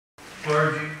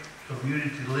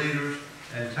community leaders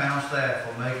and town staff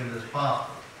for making this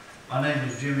possible. My name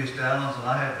is Jimmy Stallings, and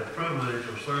I have the privilege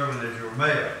of serving as your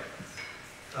mayor.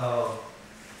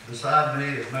 Beside me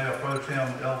is Mayor Pro Tem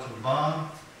Edenton,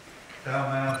 Town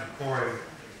Manager Corey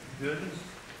Goodens,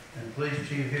 and Police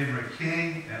Chief Henry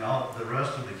King, and all the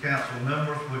rest of the council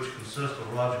members, which consist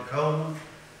of Roger Coleman,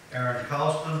 Aaron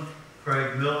Costin,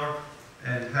 Craig Miller,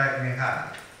 and Hackney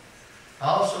Hyde. I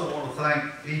also want to thank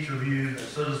each of you, the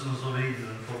citizens of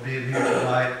Edenton, for being here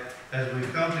tonight as we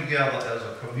come together as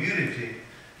a community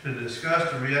to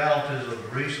discuss the realities of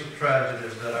the recent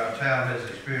tragedies that our town has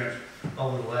experienced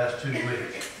over the last 2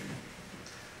 weeks.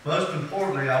 Most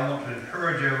importantly, I want to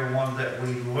encourage everyone that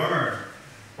we learn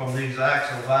from these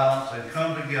acts of violence and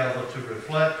come together to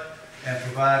reflect and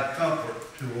provide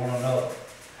comfort to one another.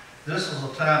 This is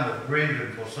a time of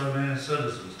grieving for so many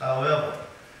citizens. However,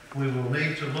 we will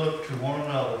need to look to one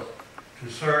another to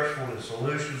search for the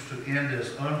solutions to end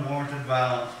this unwarranted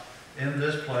violence in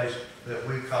this place that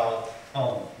we call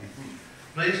home.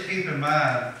 Please keep in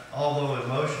mind, although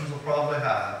emotions are probably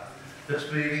high,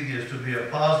 this meeting is to be a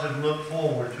positive look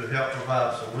forward to help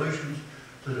provide solutions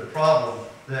to the problem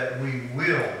that we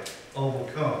will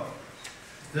overcome.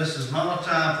 This is not a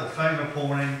time for finger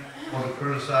pointing or to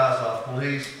criticize our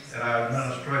police and our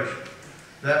administration.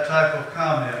 That type of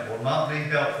comment will not be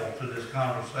helpful to this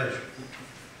conversation.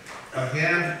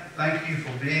 Again, thank you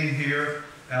for being here,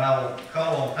 and I will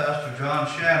call on Pastor John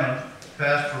Shannon,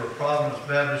 pastor of Providence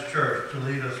Baptist Church, to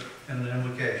lead us in the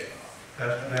invocation.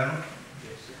 Pastor Shannon?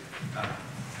 Yes.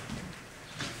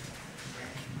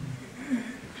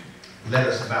 Let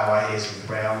us bow our heads in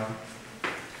prayer.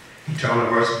 Eternal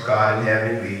merciful God in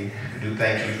heaven, we do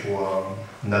thank you for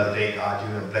another day, God,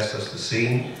 you have blessed us to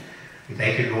see. We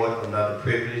thank you, Lord, for another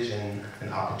privilege and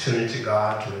an opportunity,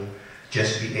 God, to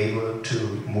just be able to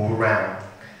move around.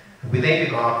 We thank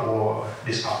you, God, for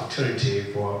this opportunity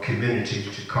for community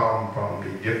to come from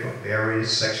the different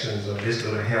various sections of this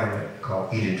little hamlet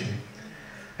called Edenton.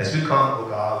 As we come, oh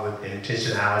God, with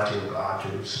intentionality, oh God,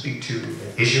 to speak to an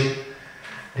issue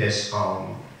that's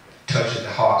touching the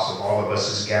hearts of all of us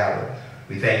as gathered.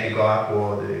 We thank you, God,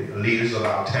 for the leaders of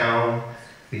our town.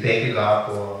 We thank you, God,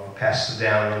 for Pastor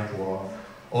Downing for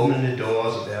opening the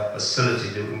doors of their facility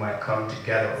that we might come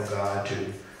together, oh God,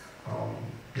 to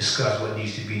discuss what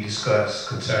needs to be discussed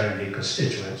concerning the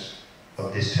constituents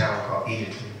of this town called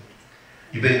Edenton.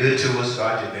 You've been good to us,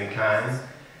 God. You've been kind.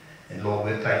 And Lord,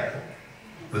 we're thankful.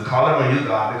 We're calling on you,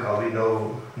 God, because we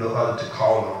know no other to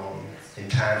call on in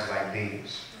times like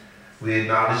these. We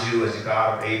acknowledge you as the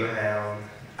God of Abraham,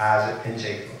 Isaac, and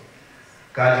Jacob.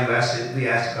 God, we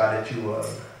ask, God, that you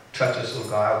touch us, oh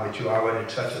God, but you already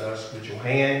touching us with your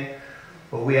hand.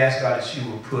 But we ask, God, that you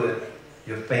will put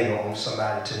your finger on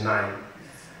somebody tonight,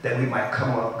 that we might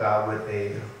come up, God, with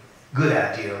a good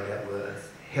idea that will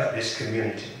help this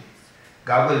community.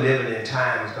 God, we're living in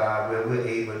times, God, where we're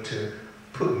able to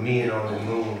put men on the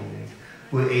moon.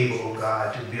 We're able, oh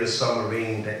God, to build a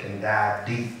submarine that can dive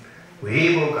deep.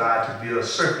 We're able, God, to build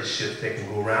surface ships that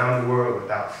can go around the world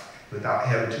without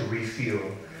having to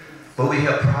refuel. But we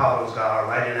have problems, God,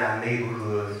 right in our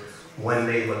neighborhood, one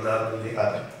neighbor loving the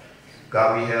other.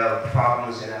 God, we have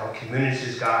problems in our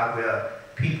communities, God, where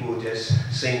people just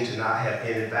seem to not have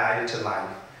any value to life.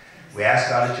 We ask,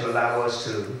 God, that you allow us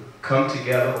to come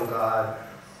together, oh God,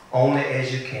 only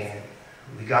as you can.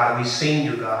 God, we've seen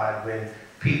you, God, when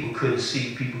people couldn't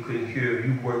see, people couldn't hear.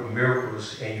 You worked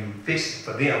miracles and you fixed it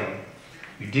for them.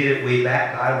 You did it way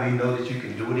back, God. We know that you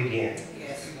can do it again.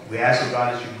 Yes. We ask, oh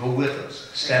God, that you go with us,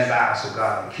 stand by us, oh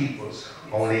God, and keep us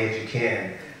only as you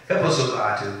can. Help us, oh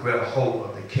God, to grab hold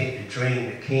of the dream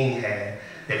the King had,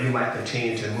 that we might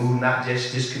continue to move not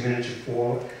just this community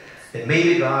forward, that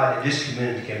maybe, God, that this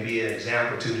community can be an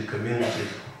example to the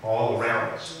communities all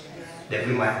around us, that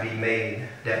we might be made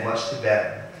that much the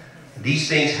better. These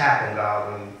things happen,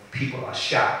 God, when people are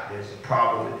shot. There's a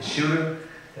problem with the shooter,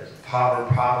 there's a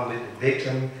problem with the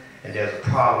victim, and there's a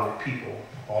problem with people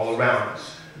all around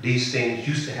us. These things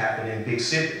used to happen in big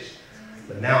cities,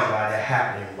 but now, God, they're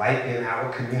happening right in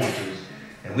our communities.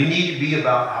 And we need to be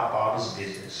about our Father's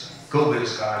business. Go with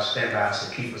us, God, stand by us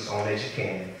and keep us on as you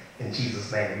can. In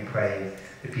Jesus' name we pray.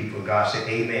 The people of God say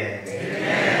amen.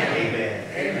 Amen. Amen.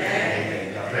 Amen.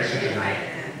 Amen. God bless you tonight.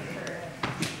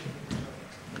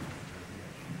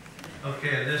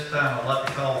 Okay, at this time I'd like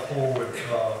to call forward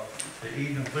the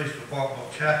Edenton Police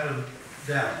Department Chaplain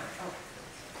Downing.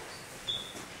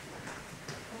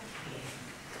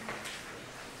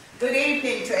 Good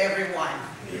evening to everyone.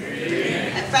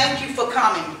 And thank you for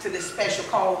coming to this special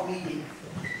call meeting.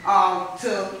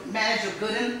 To Manager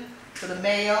Gooden, to the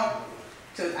mayor,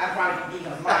 to, I probably need a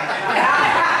mic.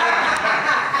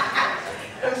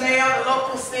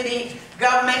 city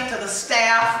government, to the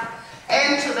staff,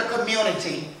 and to the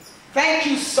community. Thank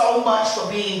you so much for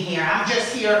being here. I'm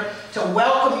just here to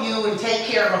welcome you and take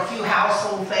care of a few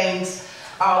household things.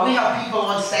 We have people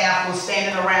on staff who are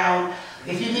standing around.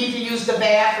 If you need to use the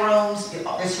bathrooms,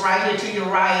 it's right here to your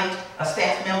right. A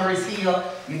staff member is here.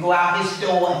 You go out this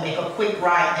door and make a quick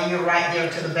right, and you're right there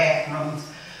to the bathrooms.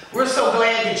 We're so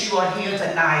glad that you are here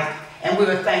tonight, and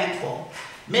we're thankful.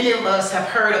 Many of us have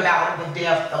heard about the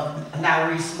death of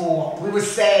Nyrese Moore. We were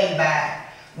saddened by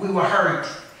it. We were hurt.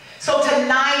 So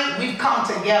tonight, we've come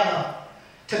together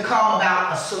to come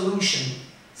about a solution,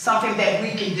 something that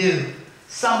we can do,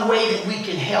 some way that we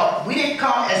can help. We didn't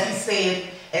come, as he said,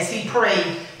 as he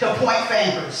prayed, to point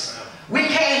fingers. We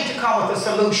came to come with a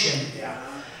solution.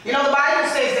 You know, the Bible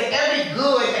says that every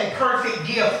good and perfect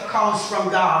gift comes from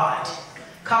God,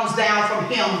 comes down from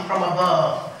him from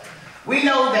above. We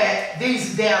know that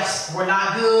these deaths were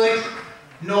not good,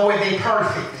 nor were they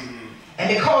perfect. And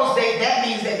because that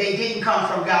means that they didn't come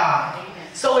from God.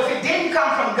 So if it didn't come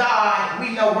from God,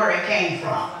 we know where it came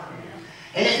from.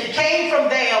 And if it came from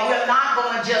there, we're not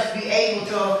going to just be able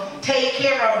to take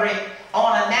care of it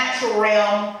on a natural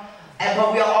realm,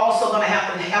 but we're also going to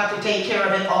have to take care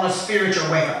of it on a spiritual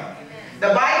realm. The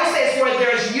Bible says where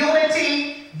there's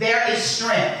unity, there is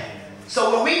strength.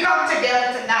 So when we come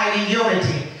together tonight in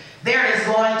unity, there is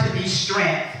going to be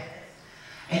strength.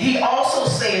 And he also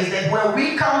says that where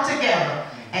we come together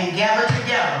and gather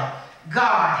together,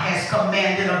 God has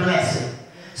commanded a blessing.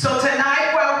 So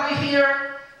tonight while we're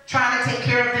here trying to take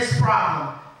care of this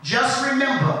problem, just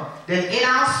remember that in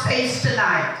our space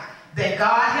tonight, that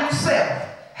God himself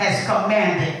has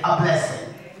commanded a blessing.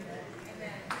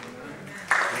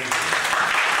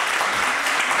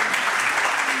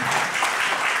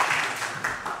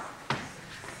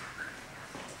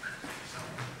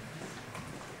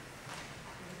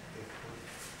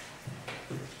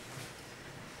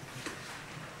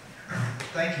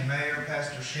 Thank you, Mayor,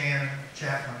 Pastor Shannon,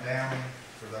 Chaplain Downey,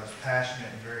 for those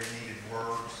passionate and very needed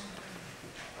words.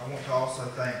 I want to also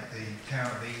thank the Town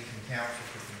of Edenton Council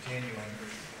for continuing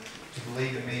to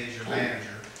believe in me as your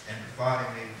manager and providing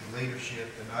me with the leadership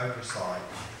and oversight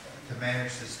to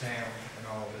manage this town and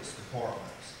all of its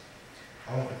departments.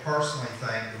 I want to personally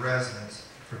thank the residents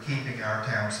for keeping our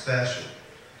town special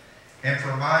and for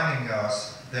reminding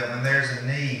us that when there's a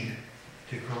need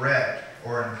to correct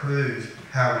or improve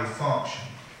how we function.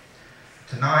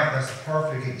 Tonight, that's a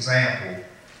perfect example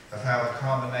of how the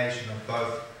combination of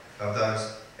both of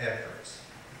those efforts.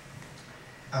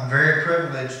 I'm very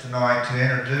privileged tonight to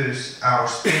introduce our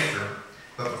speaker,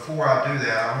 but before I do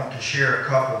that, I want to share a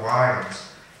couple of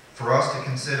items for us to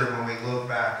consider when we look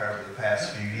back over the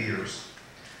past few years.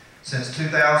 Since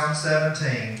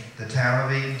 2017, the Town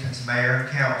of Edenton's Mayor and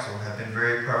Council have been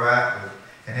very proactive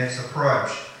in its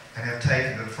approach and have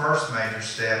taken the first major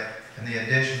step in the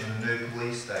addition of the new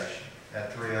police station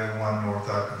at 301 North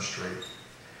Oakham Street.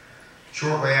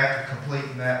 Shortly after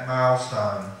completing that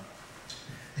milestone,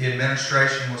 the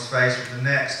administration was faced with the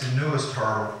next and newest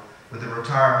hurdle with the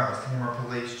retirement of former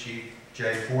Police Chief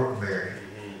Jay Fortenberry.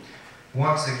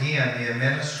 Once again, the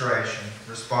administration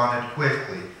responded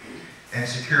quickly and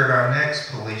secured our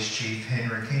next police chief,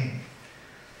 Henry King.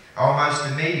 Almost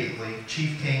immediately,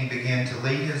 Chief King began to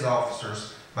lead his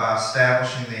officers by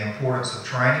establishing the importance of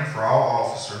training for all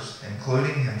officers,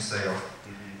 including himself,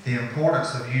 the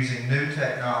importance of using new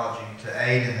technology to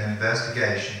aid in the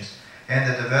investigations, and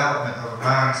the development of a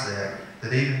mindset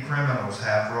that even criminals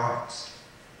have rights.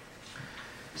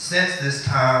 Since this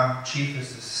time, Chief has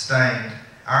sustained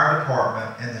our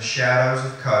department in the shadows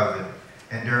of COVID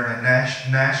and during a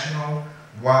national-wide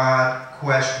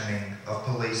questioning of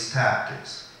police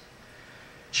tactics.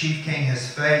 Chief King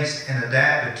has faced and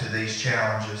adapted to these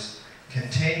challenges,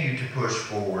 continued to push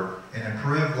forward, and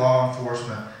improve law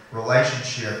enforcement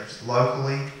relationships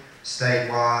locally,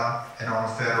 statewide, and on a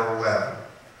federal level.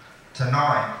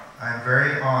 Tonight, I am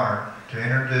very honored to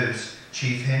introduce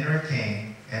Chief Henry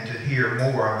King and to hear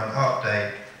more of an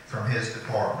update from his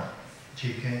department.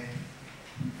 Chief King.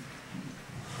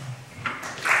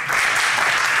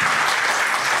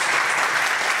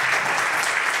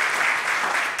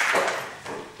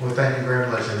 Well, thank you very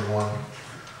much, everyone.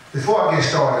 Before I get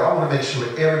started, I want to make sure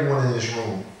everyone in this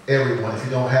room, everyone, if you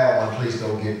don't have one, please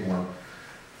go get one.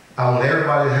 I want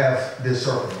everybody to have this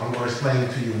circle. I'm going to explain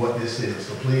to you what this is.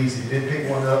 So please, if you didn't pick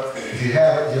one up, if you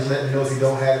have it, just let me know. If you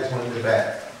don't have it, it's one in the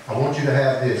back. I want you to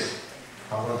have this.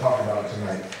 I'm going to talk about it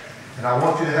tonight. And I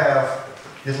want you to have,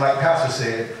 just like Pastor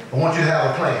said, I want you to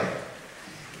have a plan.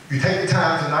 You take the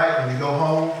time tonight when you go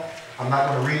home. I'm not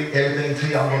going to read everything to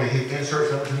you. I'm going to hit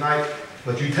inserts of it tonight.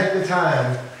 But you take the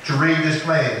time to read this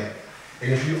plan.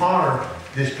 And if you honor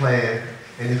this plan,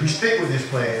 and if we stick with this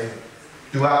plan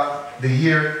throughout the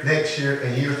year, next year,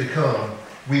 and years to come,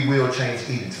 we will change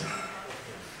Edenton.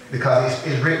 Because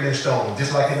it's written in stone,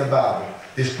 just like in the Bible.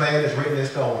 This plan is written in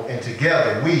stone, and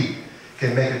together we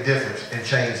can make a difference and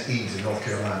change Edenton, North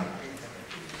Carolina.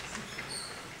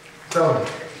 So,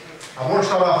 I want to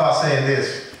start off by saying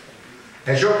this.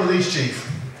 As your police chief,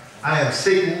 I am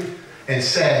sickened and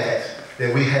sad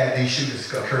that we had these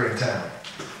shootings occur in town.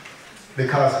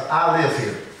 Because I live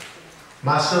here.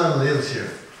 My son lives here.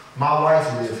 My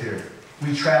wife lives here.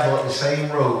 We travel up the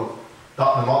same road,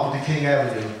 Dr. Martin Luther King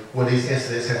Avenue, where these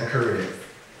incidents have occurred in.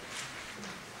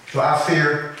 So I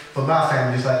fear for my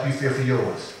family just like you fear for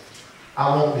yours.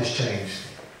 I want this changed.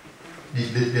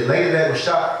 The lady that was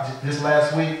shot just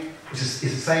last week, is the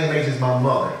same age as my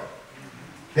mother.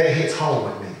 That hits home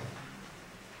with me.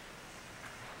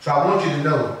 So I want you to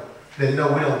know that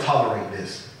no, we don't tolerate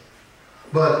this.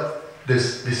 But the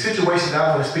situation that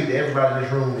I want to speak to everybody in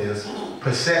this room is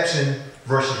perception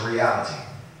versus reality.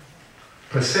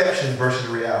 Perception versus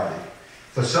reality.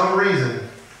 For some reason,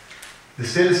 the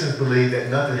citizens believe that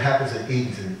nothing happens in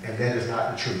Edenton, and that is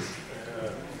not the truth.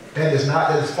 That is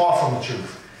far from the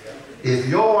truth. If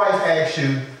your wife asks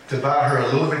you to buy her a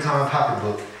Louis Vuitton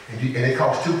pocketbook, and it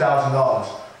costs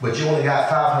 $2,000, but you only got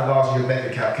 $500 in your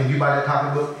bank account, can you buy that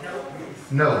pocketbook?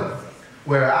 No.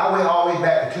 Where I went all the way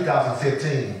back to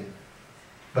 2015,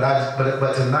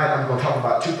 but tonight I'm going to talk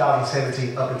about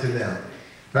 2017 up until now.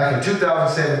 Back in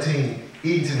 2017,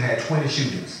 Edenton had 20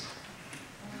 shootings.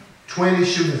 20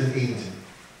 shootings in Edenton.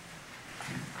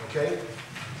 Okay?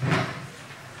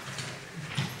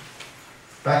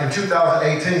 Back in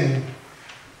 2018,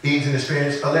 Edenton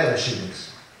experienced 11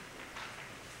 shootings.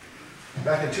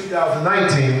 Back in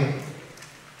 2019,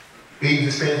 Edenton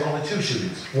experienced only 2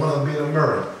 shootings, one of them being a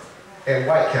murder at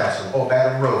White Castle or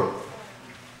Baton Road.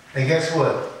 And guess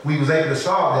what? We was able to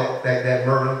solve that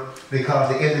murder because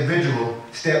the individual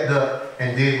stepped up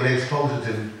and did what they were supposed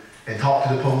to do and talked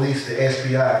to the police, the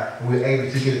FBI, and we were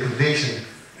able to get a conviction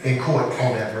in court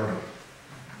on that murder.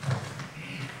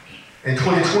 In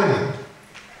 2020,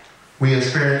 we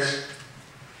experienced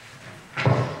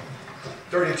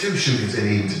 32 shootings in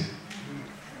Edenton.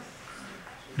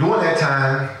 During that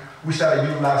time, we started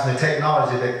utilizing the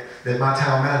technology that my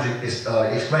town manager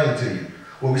explained to you,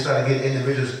 where we started getting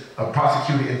individuals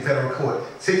prosecuted in federal court.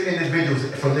 6 individuals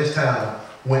from this town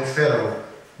went federal.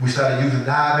 We started using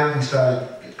NIBIN, we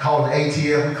started calling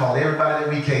ATF, we called everybody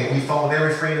that we can. We phoned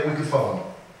every friend that we could phone.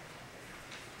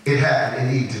 It happened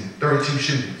in Edenton, 32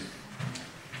 shootings.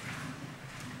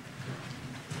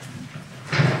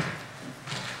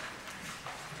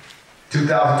 In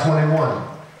 2021,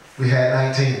 we had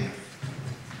 19,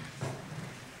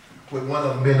 with one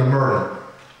of them being a murder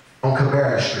on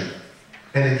Cabarrus Street.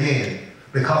 And again,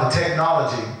 because of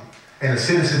technology and the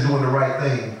citizens doing the right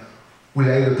thing, we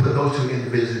were able to put those 2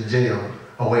 individuals in jail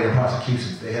awaiting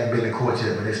prosecution. They haven't been in court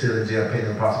yet, but they're still in jail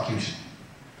pending prosecution.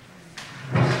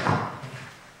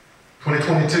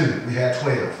 2022, we had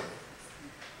 12.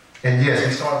 And yes,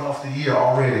 we started off the year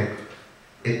already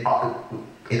in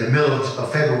the middle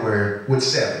of February with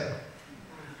 7.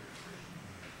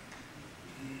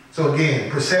 So again,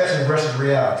 perception versus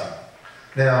reality.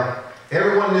 Now,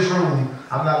 everyone in this room,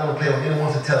 I'm not going to play on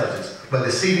anyone's intelligence, but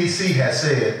the CDC has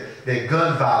said that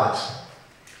gun violence,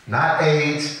 not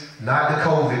AIDS, not the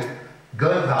COVID,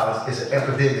 gun violence is an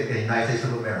epidemic in the United States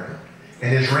of America.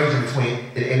 And it's ranging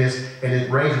between,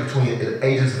 the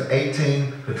ages of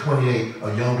 18 to 28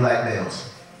 of young black males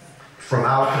from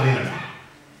our community.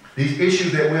 These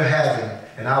issues that we're having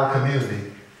in our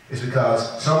community is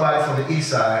because somebody from the east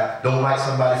side don't like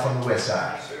somebody from the west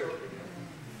side.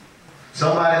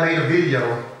 Somebody made a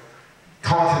video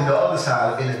taunting the other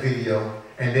side in the video,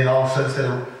 and then all of a sudden, instead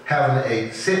of having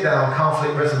a sit-down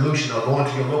conflict resolution or going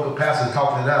to your local pastor and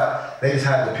talking it out, they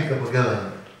decided to pick up a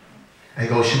gun and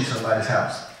go shoot somebody's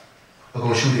house or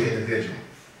go shoot an individual.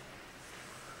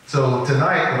 So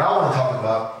tonight, what I want to talk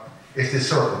about is this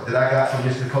circle that I got from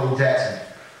Miss Nicole Jackson.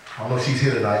 I don't know if she's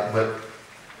here tonight,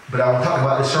 but I want to talk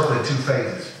about this circle in 2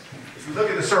 phases. If you look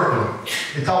at the circle,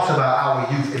 it talks about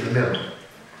our youth in the middle.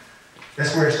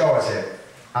 That's where it starts at,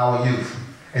 our youth.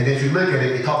 And then if you look at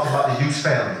it, it talks about the youth's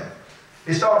family.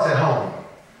 It starts at home.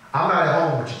 I'm not at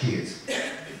home with your kids.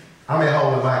 I'm at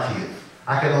home with my kids.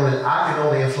 I can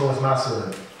only influence my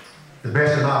son the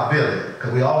best of my ability,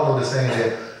 because we all know the saying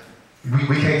that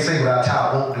we can't say what our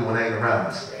child won't do when they ain't around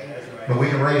us. But we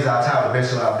can raise our child the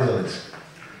best of our abilities.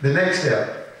 The next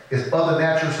step is other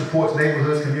natural supports,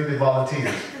 neighborhoods, community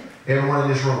volunteers. Everyone in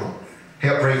this room,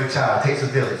 help raise a child. It takes a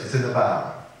village. It's in the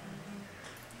Bible.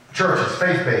 Churches,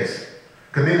 faith-based,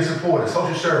 community supporters,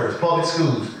 social service, public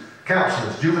schools,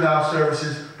 counselors, juvenile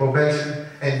services, probation,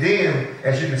 and then,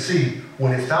 as you can see,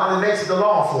 when it's finally makes it to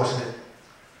law enforcement,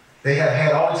 they have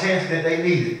had all the chances that they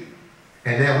needed,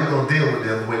 and now we're going to deal with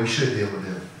them the way we should deal with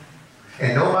them.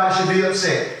 And nobody should be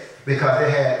upset because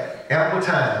they had ample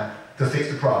time to fix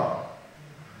the problem.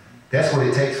 That's what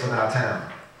it takes for our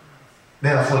town.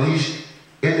 Now, for these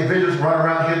individuals running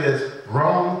around here that's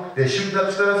wrong, they're shooting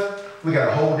up stuff, we got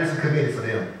a whole different committee for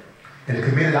them. And the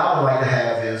committee I would like to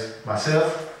have is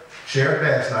myself, Sheriff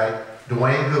Bassnight,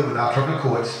 Dwayne Goodwin, our clerk of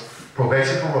courts,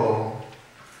 probation parole,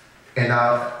 and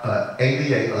our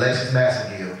ADA, Alexis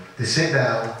Massengill, to sit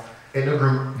down in the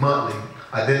group monthly,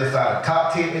 identify the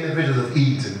top 10 individuals of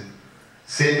Edenton,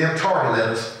 send them target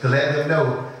letters to let them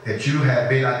know that you have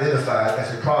been identified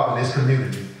as a problem in this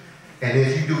community. And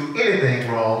if you do anything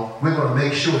wrong, we're going to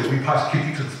make sure that we prosecute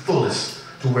you to the fullest,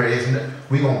 to where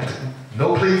we're going to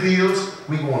no plea deals,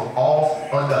 we're going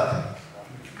off or nothing.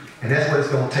 And that's what it's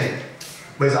going to take.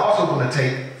 But it's also going to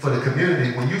take for the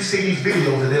community, when you see these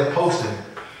videos that they're posting,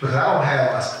 because I don't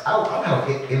have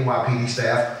NYPD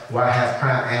staff where I have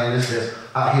crime analysts that's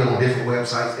out here on different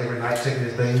websites every night checking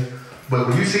this thing. But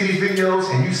when you see these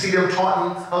videos and you see them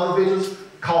taunting other videos,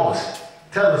 call us.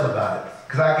 Tell us about it.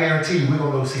 Because I guarantee you, we're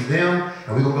going to go see them,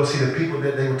 and we're going to go see the people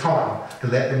that they were taunting to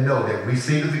let them know that we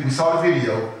saw the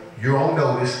video, you're on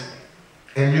notice,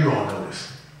 and you're on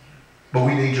notice. But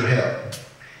we need your help.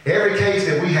 Every case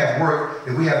that we have worked,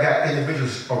 that we have got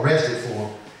individuals arrested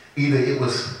for, either it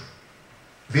was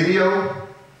video,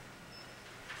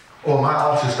 or my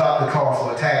officer stopped the car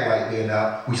for a tag light being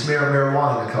out, we smelled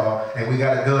marijuana in the car, and we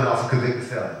got a gun off a convicted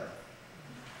felon.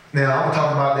 Now, I'm going to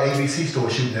talk about the ABC store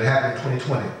shooting that happened in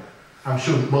 2020. I'm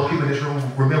sure most people in this room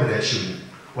remember that shooting.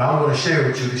 Well, I'm going to share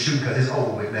with you the shooting because it's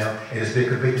over with now, and it's been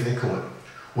convicted in court.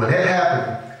 When that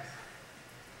happened,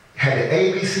 had the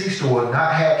ABC store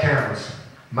not had cameras,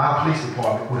 my police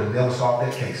department would have never solved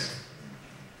that case.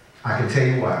 I can tell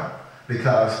you why.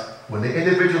 Because when the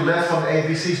individual left from the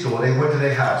ABC store, they went to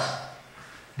their house.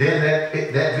 Then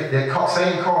that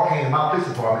same car came to my police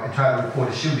department and tried to report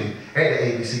a shooting at the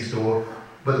ABC store,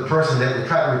 but the person that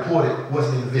tried to report it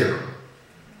wasn't in the vehicle.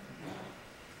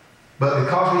 But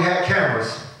because we had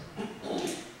cameras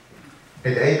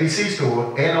at the ABC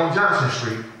store and on Johnson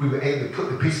Street, we were able to put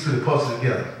the pieces of the puzzle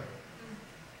together.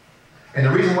 And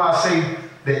the reason why I say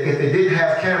that if they didn't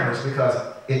have cameras, because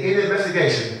in any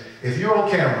investigation, if you're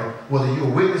on camera, whether you're a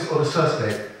witness or the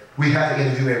suspect, we have to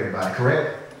interview everybody,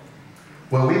 correct?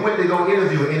 Well, we went to go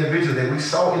interview an individual that we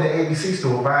saw in the ABC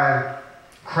store buying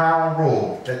Crown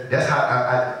Royal. That's how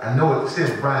I know it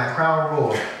still, Brian Crown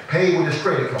Royal, paid with his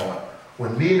credit card.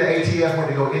 When me and the ATF went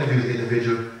to go interview the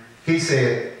individual, he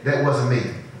said, that wasn't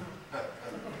me.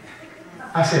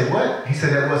 I said, what? He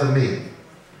said, that wasn't me.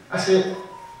 I said,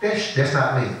 that's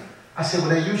not me. I said, well,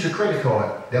 they used your credit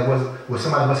card. Well,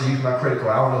 somebody must have used my credit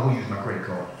card. I don't know who used my credit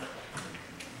card.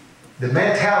 The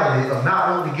mentality of not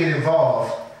wanting to get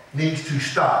involved needs to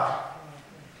stop.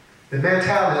 The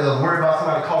mentality of worrying about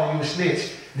somebody calling you a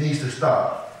snitch needs to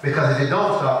stop. Because if it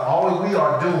don't stop, all we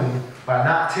are doing by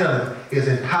not telling is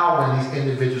empowering these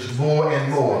individuals more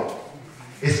and more.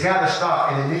 It's got to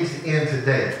stop, and it needs to end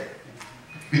today.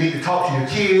 You need to talk to your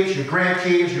kids, your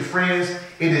grandkids, your friends.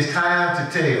 It is time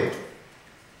to tell.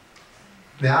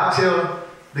 Now, I tell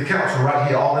the council right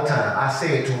here all the time, I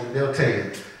say it to them, they'll tell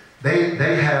you,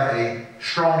 they have a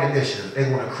strong initiative.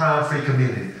 They want a crime-free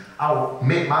community.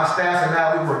 My staff and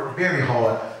I, we work very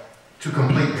hard to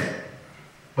complete that.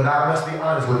 But I must be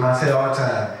honest with myself all the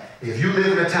time. If you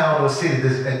live in a town or a city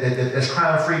that's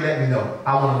crime-free, let me know.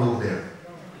 I want to move there.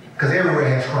 Because everywhere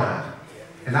has crime.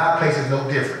 And our place is no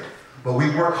different. But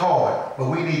we work hard, but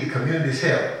we need the community's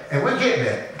help. And we're getting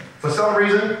there. For some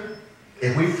reason,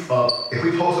 if we post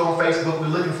on Facebook, we're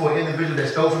looking for an individual that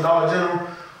stole from Dollar General,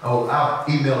 our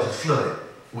emails are flooded.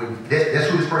 That's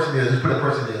who this person is, that's who that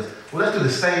person is. Well, let's do the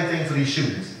same thing for these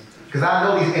shootings. Because I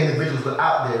know these individuals were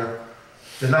out there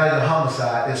the night of the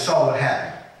homicide and saw what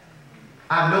happened.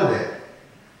 I know that.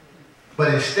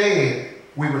 But instead,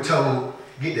 we were told,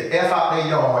 get the F out their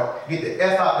yard, get the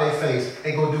F out their face,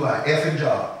 and go do our effing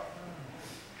job.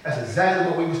 That's exactly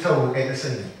what we was told at the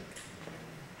scene.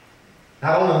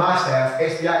 Not only my staff,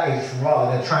 SBI agents from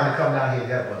Raleigh that are trying to come down here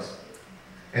and help us.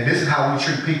 And this is how we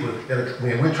treat people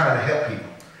when we're trying to help people.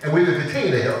 And we're going to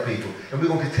continue to help people. And we're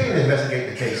going to continue to investigate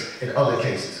the case and other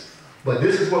cases. But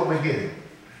this is what we're getting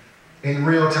in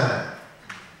real time.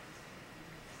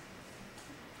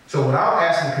 So what I'm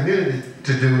asking the community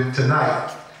to do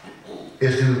tonight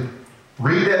is to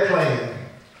read that plan.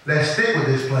 Let's stick with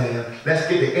this plan. Let's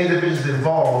get the individuals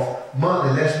involved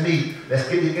monthly. Let's meet. Let's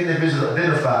get the individuals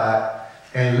identified.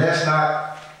 And let's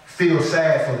not feel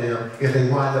sad for them if they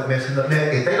wind up messing up. Now,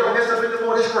 if they don't mess up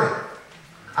anymore, that's great.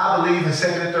 I believe in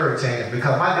second and third chance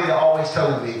because my daddy always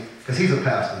told me, because he's a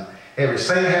pastor, every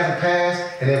saint has a past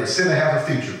and every sinner has a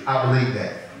future. I believe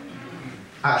that.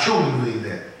 I truly believe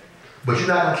that. But you're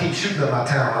not going to keep shooting up my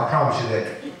town, I promise you that.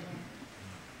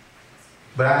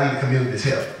 But I need the community's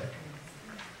help.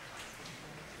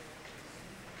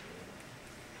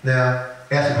 Now,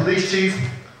 as the police chief,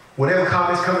 whatever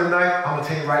comments come tonight, I'm going to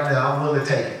tell you right now, I'm willing to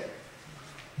take it.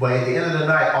 But at the end of the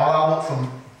night, all I want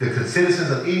from the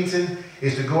citizens of Edenton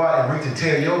is to go out and reach and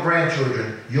tell your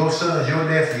grandchildren, your sons, your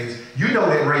nephews, you know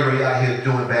that Ray Ray out here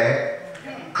doing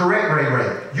bad. Correct, Ray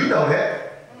Ray. You know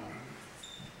that.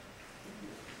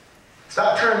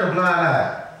 Stop turning a blind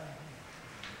eye.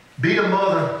 Be the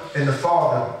mother and the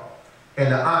father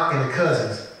and the aunt and the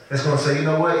cousins that's going to say, you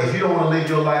know what, if you don't want to live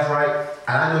your life right,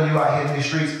 and I know you out here in these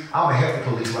streets, I'm going to help the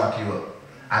police lock you up.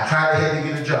 I tried to help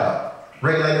you get a job.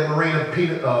 Regulator, Marina,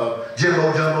 Peanut,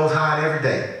 Jimbo Jumbo's hiring every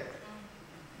day.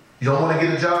 You don't want to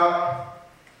get a job?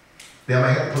 Then I'm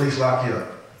going to help the police lock you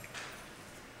up.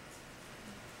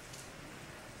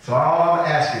 So all I'm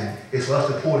asking is for us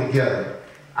to pull together.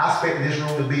 I expect this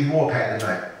room to be more packed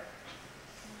tonight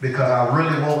because I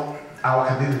really want our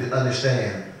community to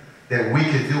understand that we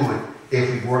can do it if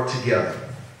we work together.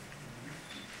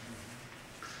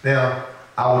 Now,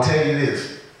 I will tell you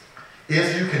this.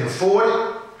 If you can afford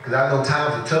it, because I know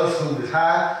times are tough, food is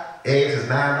high, eggs is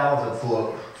 $9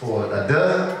 for a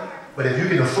dozen, but if you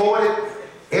can afford it,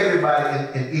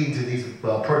 everybody in Edenton needs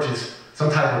to purchase some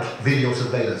type of video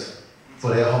surveillance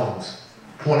for their homes,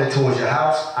 pointed towards your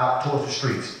house, out towards the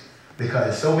streets, because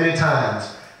there's so many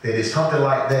times that it's something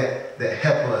like that that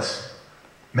help us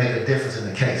make a difference in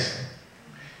the case.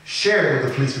 Share it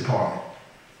with the police department.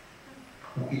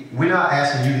 We're not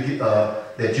asking you to get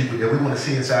that we want to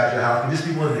see inside your house, but just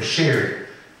be willing to share it.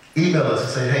 Email us and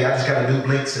say, hey, I just got a new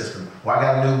blink system, or I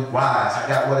got a new wise, I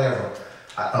got whatever.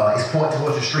 It's pointing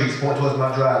towards the street, it's pointing towards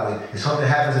my driveway. If something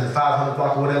happens in the 500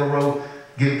 block or whatever road,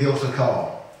 give us a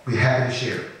call. We're happy to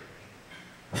share it.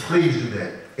 Please do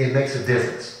that. It makes a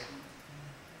difference.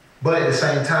 But at the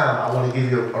same time, I want to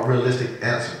give you a realistic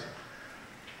answer.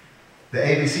 The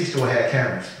ABC store had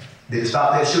cameras. Did it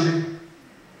stop that shooting?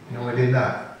 No, it did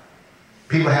not.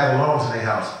 People have alarms in their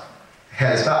house.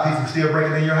 Has it stopped people from still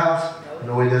breaking in your house?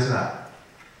 No, it does not.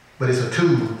 But it's a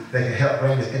tool that can help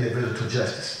bring this individual to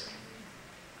justice.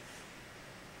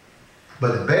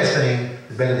 But the best thing,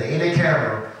 better than any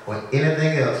camera or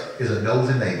anything else, is a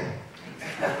nosy neighbor.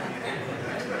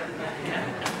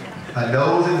 A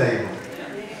nosy neighbor.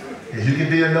 If you can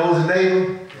be a nosy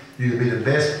neighbor, you can be the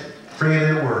best friend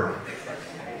in the world.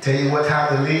 Tell you what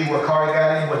time to leave, what car they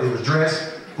got in, what they was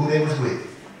dressed, who they was with.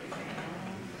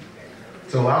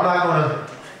 So I'm not going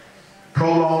to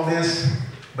prolong this,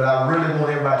 but I really want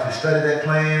everybody to study that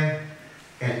plan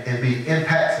and be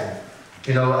impactful.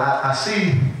 You know, I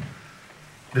see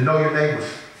the Know Your Neighbors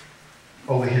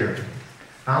over here.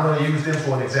 I'm going to use them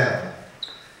for an example.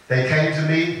 They came to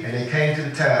me and they came to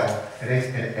the town and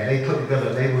they put together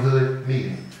a neighborhood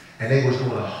meeting, and they was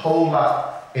doing a whole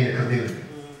lot in the community.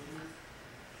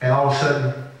 And all of a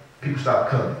sudden, people stopped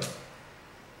coming.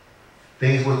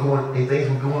 Things were going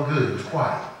good. It was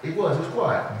quiet. It was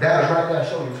quiet. Data's right there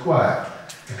showing you it was quiet.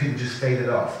 And people just faded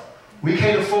off. We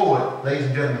can't afford, ladies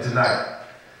and gentlemen, tonight,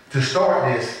 to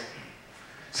start this.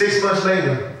 6 months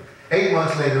later, 8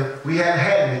 months later, we haven't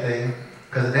had anything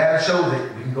because the data shows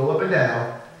it. We can go up and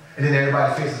down, and then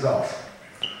everybody faces off.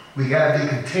 We got to be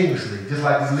continuously, just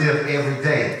like we live every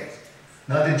day.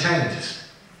 Nothing changes.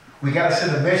 We got to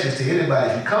send a message to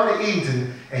anybody. If you come to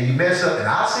Edenton and you mess up and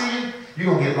I see you, you're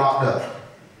going to get locked up.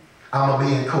 I'm going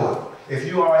to be in court. If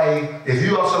you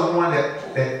are someone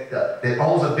that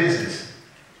owns a business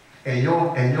and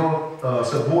your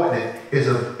subordinate is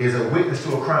a witness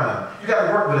to a crime, you got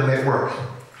to work with them at work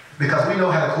because we know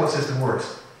how the court system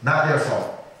works. Not their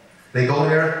fault. They go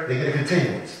there, they get a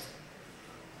continuance.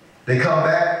 They come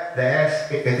back, they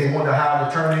ask if they want to hire an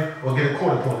attorney or get a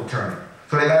court-appointed attorney.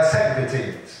 So they got a second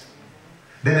continuance.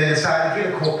 Then they decide to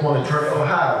get a court-appointed attorney or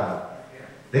hire one.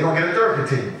 They're going to get a third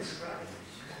continuance.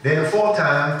 Then the fourth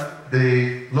time,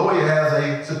 the lawyer has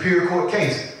a superior court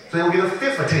case, so they'll get a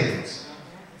fifth continuance.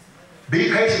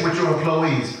 Be patient with your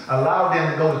employees. Allow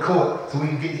them to go to court so we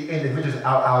can get the individuals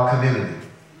out of our community.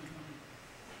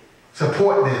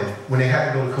 Support them when they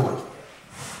have to go to court.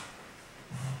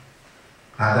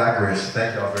 I digress.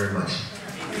 Thank y'all very much.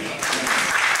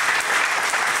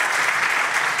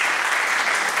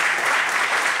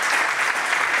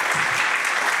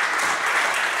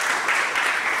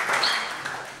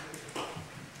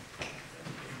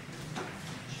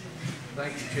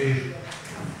 Thank you, Chief.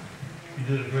 You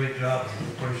did a great great job, and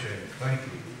we appreciate it. Thank you.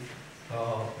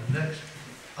 The next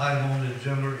item on the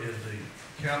agenda is the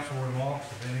council remarks.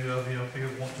 If any of you up here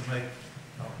want to make,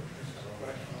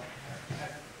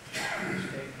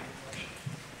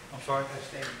 I'm sorry?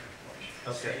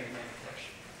 Okay.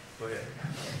 Go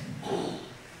ahead.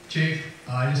 Chief,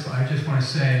 I just want to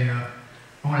say,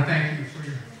 I want to thank you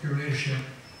for your leadership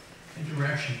and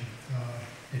direction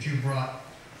that you brought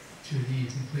to the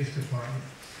Edenton Police Department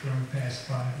during the past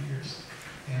 5 years.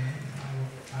 And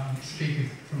I'm speaking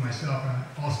for myself, and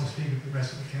I also speak for the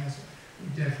rest of the council. We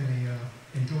definitely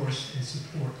endorse and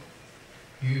support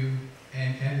you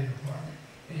and the department.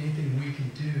 Anything we can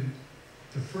do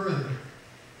to further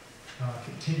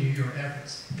continue your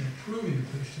efforts in improving the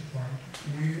police department,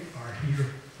 we are here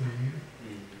for you.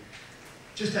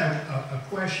 Just have a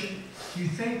question. Do you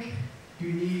think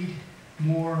you need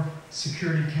more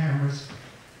security cameras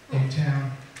in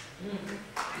town?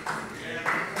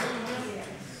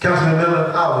 Councilman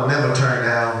Miller, I would never turn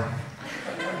down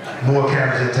more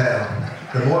cameras in town.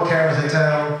 The more cameras in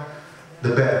town, the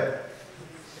better.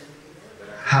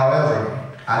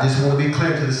 However, I just want to be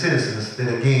clear to the citizens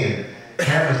that, again,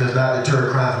 cameras does not deter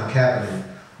crime from happening.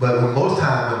 But most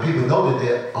times when people know that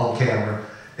they're on camera,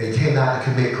 they tend not to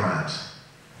commit crimes.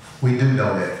 We do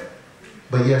know that.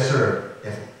 But yes, sir,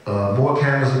 if more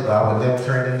cameras, I would never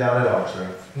turn them down at all, sir.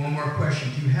 One more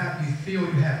question. Do you feel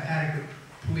you have adequate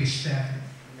police staffing?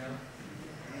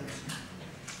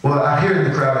 Well, I hear in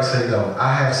the crowd that say no.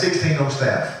 I have 16 on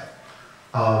staff.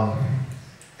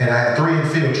 And I have 3 in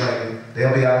field training.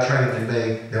 They'll be out of training in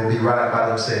May. They'll be riding by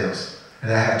themselves.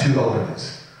 And I have 2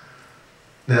 ordinance.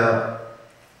 Now,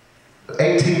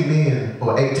 18 men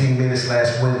or 18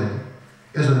 men/women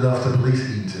is enough to police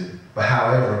Edenton. But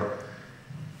however,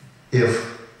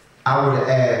 if I were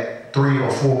to add 3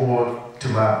 or 4 more to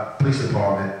my police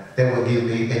department, that would give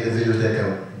me individuals that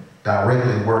can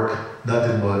directly work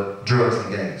nothing but drugs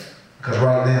and gangs. Because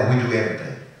right now we do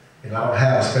everything. And I don't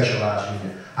have a specialized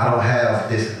unit. I don't have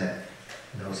this and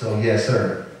that. So yes,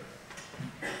 sir.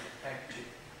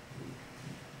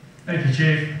 Thank you,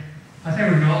 Chief. I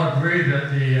think we can all agree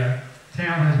that the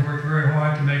town has worked very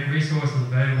hard to make resources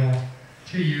available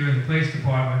to you and the police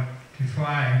department to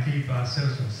try and keep our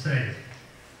citizens safe.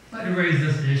 I'd like to raise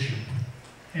this issue.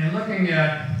 In looking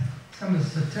at some of the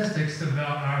statistics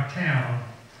about our town,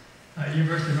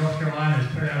 University of North Carolina has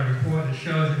put out a report that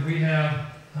shows that we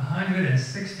have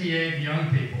 168 young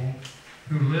people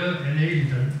who live in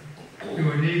Edenton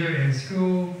who are neither in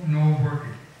school nor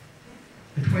working,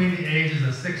 between the ages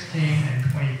of 16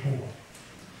 and 24.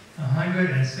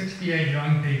 168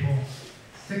 young people,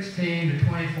 16 to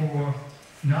 24,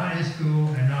 not in school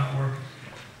and not working.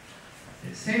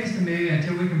 It seems to me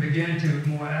until we can begin to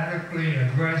more adequately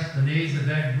address the needs of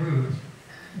that group,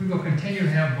 we will continue to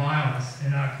have violence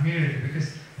in our community,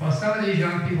 because while some of these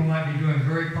young people might be doing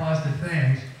very positive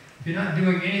things, if you're not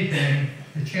doing anything,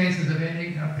 the chances of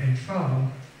ending up in trouble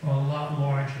are a lot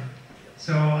larger.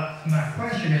 So my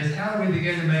question is, how do we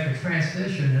begin to make a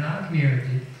transition in our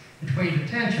community between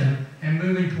detention and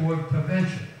moving toward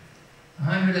prevention?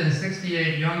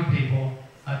 168 young people,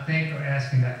 I think, are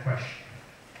asking that question.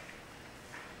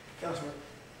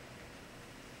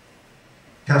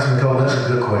 Councilman Cole, that's a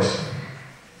good question.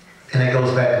 And it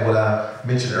goes back to what I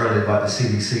mentioned earlier about the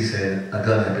CDC saying a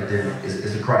gun epidemic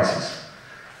is a crisis.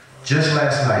 Just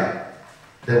last night,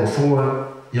 there were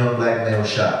 4 young black males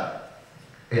shot.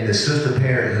 And the Sister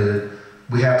Parenthood,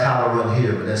 we have Tyler Run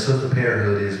here, but that Sister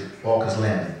Parenthood is Walker's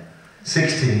Landing.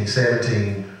 16,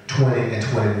 17, 20, and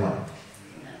 21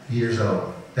 years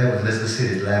old. That was Elizabeth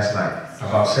City last night,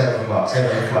 about 7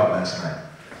 o'clock last night.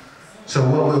 So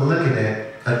what we're looking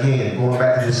at, again, going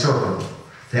back to this circle,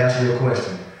 to answer your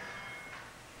question,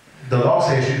 the law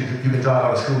says you can drop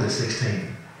out of school at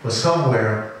 16, but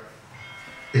somewhere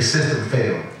the system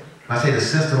failed. When I say the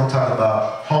system, I'm talking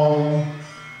about home,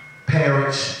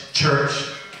 parents, church,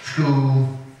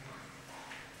 school,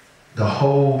 the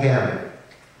whole gamut.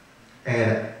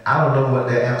 And I don't know what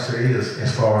that answer is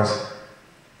as far as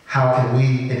how can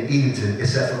we in Edenton,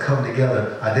 except for come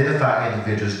together, identify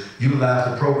individuals, utilize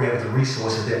the programs, the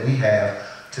resources that we have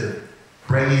to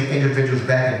bring these individuals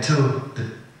back into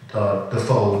the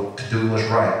fold to do what's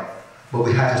right. But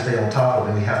we have to stay on top of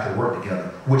it, and we have to work together,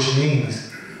 which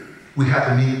means we have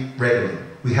to meet regularly.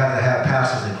 We have to have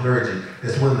pastors and clergy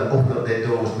that's willing to open up their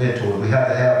doors, mentors. We have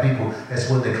to have people that's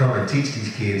willing to come and teach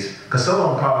these kids. Because some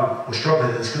of them probably were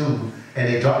struggling in school, and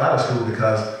they dropped out of school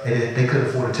because they couldn't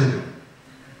afford a tutor.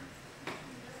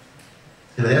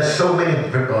 And there's so many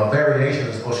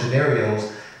variations or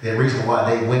scenarios, the reason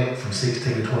why they went from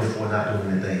 16 to 24 not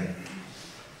doing anything.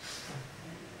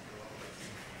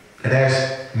 And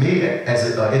as me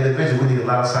as an individual, we need a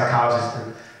lot of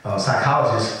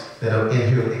psychologists that are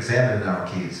in here examining our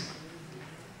kids.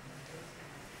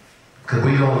 Because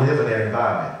we don't live in that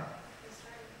environment.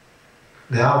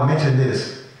 Now I'll mention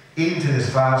this. Edenton is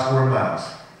 5 square miles.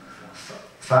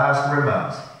 5 square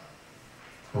miles.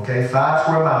 Okay, 5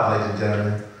 square miles, ladies and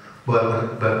gentlemen. But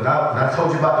when I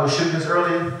told you about those shootings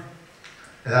earlier,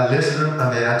 and I listed them,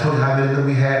 I told you how many of them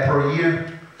we had per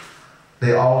year.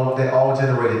 They all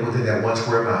generated within that 1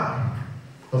 square mile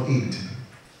of Edenton.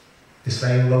 The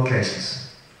same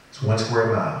locations. It's 1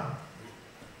 square mile.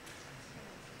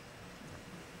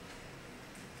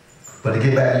 But to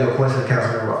get back to your question,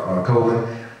 Councilman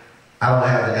Coleman, I don't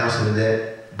have the answer to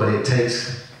that, but it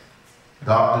takes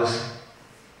doctors,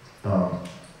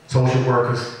 social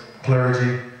workers,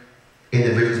 clergy,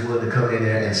 individuals willing to come in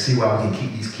there and see why we can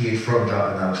keep these kids from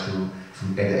dropping out of school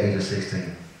at the age of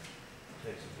 16.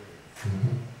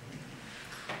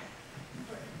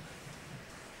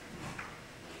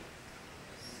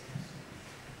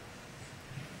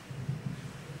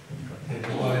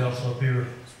 Anybody else up here?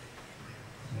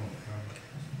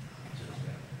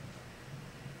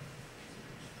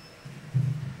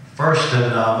 First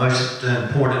and most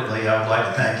importantly, I would like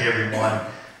to thank everyone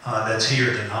that's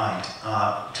here tonight.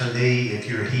 To me, if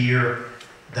you're here,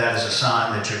 that is a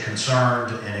sign that you're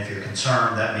concerned, and if you're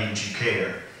concerned, that means you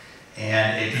care.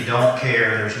 And if you don't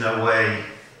care, there's no way,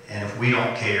 and if we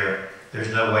don't care, there's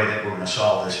no way that we're going to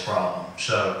solve this problem.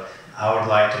 So I would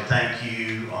like to thank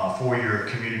you for your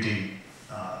community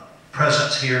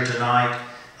presence here tonight.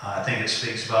 I think it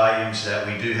speaks volumes that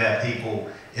we do have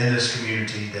people in this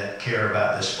community that care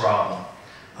about this problem.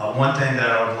 One thing that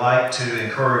I would like to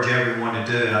encourage everyone to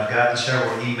do, and I've gotten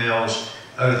several emails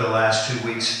over the last 2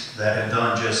 weeks that have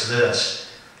done just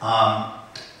this.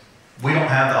 We don't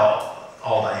have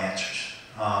all the answers.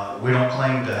 We don't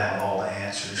claim to have all the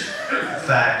answers. In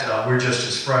fact, we're just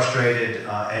as frustrated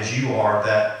as you are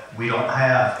that we don't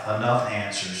have enough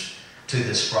answers to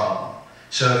this problem.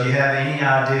 So if you have any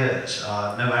ideas,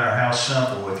 no matter how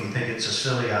simple, if you think it's a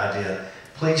silly idea,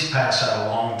 please pass that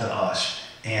along to us.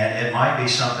 And it might be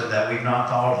something that we've not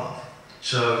thought of.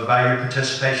 So by your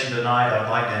participation tonight, I'd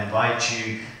like to invite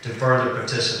you to further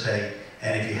participate.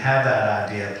 And if you have that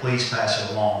idea, please pass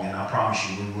it along, and I promise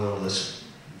you we will listen.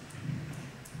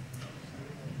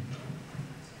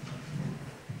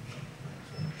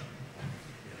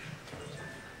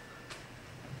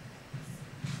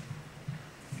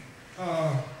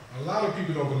 A lot of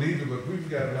people don't believe it, but we've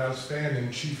got an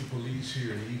outstanding chief of police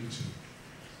here in Edenton.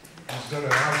 He's done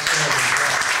an outstanding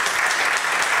job.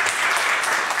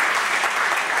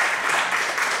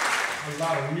 A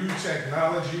lot of new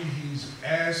technology he's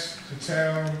asked the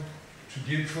town to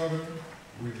get from him.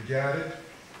 We've got it.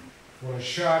 When a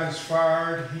shot is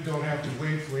fired, he don't have to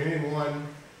wait for anyone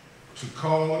to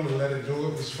call him and let him know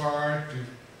it was fired. The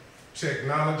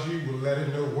technology will let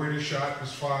him know where the shot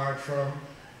was fired from.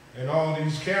 And all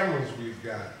these cameras we've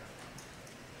got.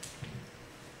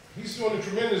 He's doing a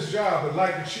tremendous job, but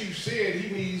like the chief said, he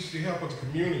needs the help of the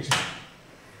community.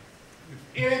 If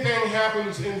anything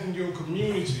happens in your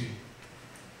community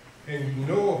and you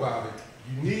know about it,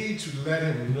 you need to let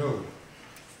him know.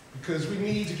 Because we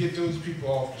need to get those people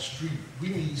off the street. We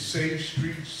need safe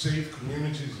streets, safe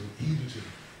communities in Edenton.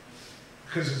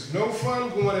 Because it's no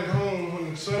fun going at home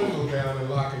when the sun goes down and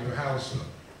locking your house up.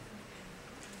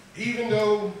 Even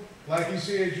though, like he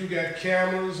said, you got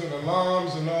cameras and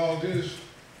alarms and all this,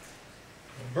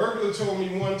 a burglar told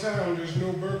me one time there's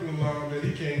no burglar alarm that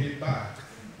he can't get by.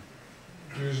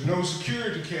 There's no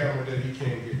security camera that he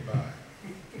can't get by.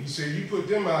 He said you put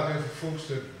them out there for folks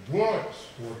that want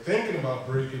or thinking about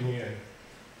breaking in,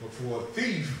 but for a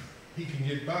thief, he can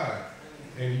get by.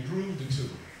 And he proved it to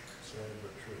them.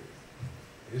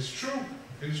 It's true.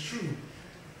 It's true.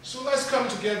 So let's come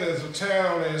together as a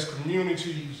town, as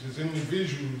communities, as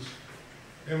individuals,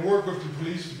 and work with the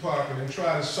police department and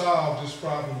try to solve this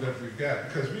problem that we've got.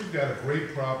 Because we've got a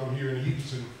great problem here in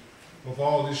Edenton of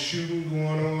all this shooting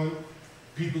going on,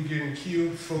 people getting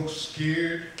killed, folks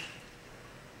scared.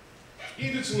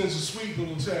 Edenton is a sweet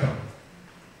little town,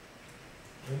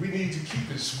 and we need to keep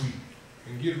it sweet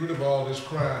and get rid of all this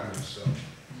crime and stuff.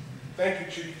 Thank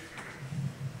you, Chief.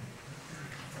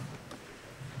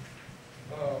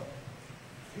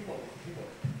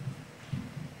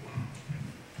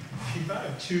 Chief, I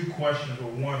have 2 questions,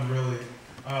 but one really.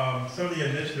 Some of the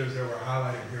initiatives that were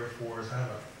highlighted here for us, I have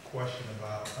a question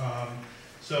about.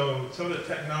 So some of the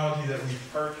technology that we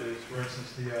purchased, for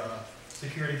instance, the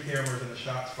security cameras and the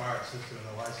shots fired system and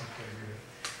the license plate reader,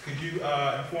 could you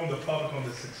inform the public on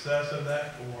the success of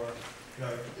that, or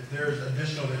if there's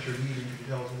additional that you're needing, could you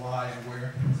tell us why and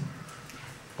where?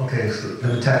 Okay, so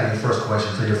let me tackle your first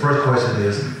question. So your first question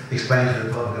is explain to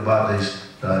the public about this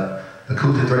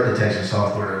acoustic threat detection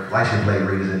software, license plate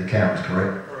readers, and the cameras,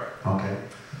 correct? Correct. Okay.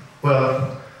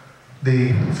 Well,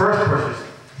 the first purchase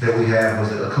that we had was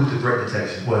the acoustic threat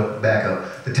detection. Well, back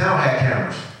up. The town had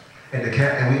cameras, and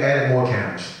and we added more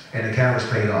cameras, and the cameras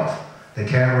paid off. The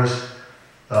cameras,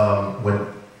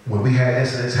 when we had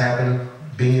incidents happen,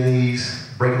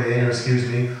 beanies, breaking and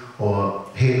entering, or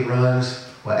hit and runs,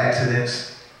 or accidents,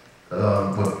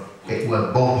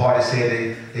 where both parties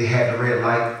said they had the red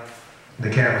light, the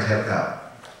cameras helped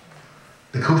out.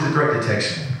 The acoustic threat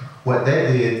detection, what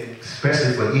that did,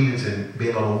 especially for Edenton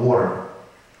being on the water,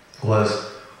 was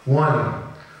one,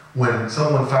 when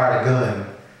someone fired a gun,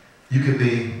 you could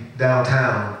be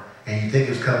downtown and you think it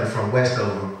was coming from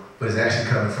Westover, but it's actually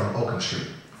coming from Oakland Street.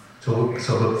 So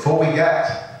before we got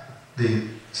the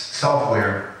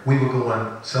software, we were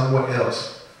going somewhere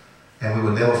else and we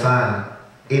would never find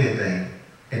anything.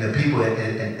 And the people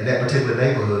in that particular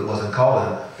neighborhood wasn't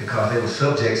calling because they were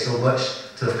subject so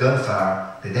much to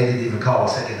gunfire that they didn't even call it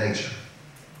second nature.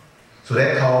 So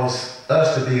that caused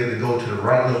us to be able to go to the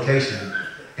right location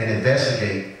and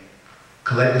investigate,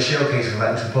 collect the shell casings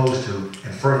like we're supposed to,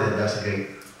 and further investigate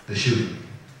the shooting.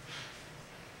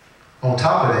 On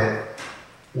top of that,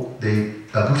 the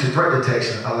acoustic threat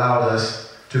detection allowed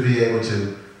us to be able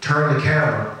to turn the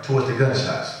camera towards the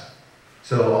gunshots.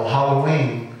 So on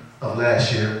Halloween of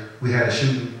last year, we had a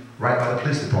shooting right by the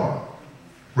police department.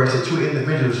 Arrested 2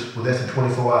 individuals with less than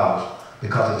 24 hours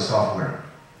because of the software.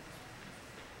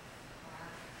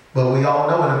 But we all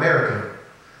know in America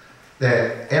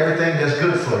that everything that's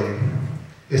good for you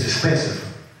is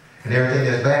expensive, and everything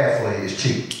that's bad for you is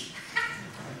cheap.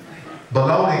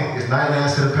 Bologna is 99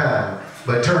 cents a pound,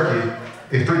 but turkey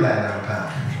is $3.99 a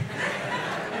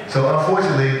pound. So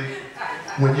unfortunately,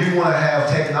 when you want to have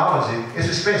technology, it's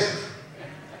expensive.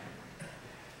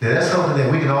 Now that's something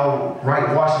that we can all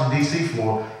write Washington, D.C.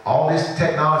 for. All this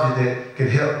technology that can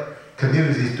help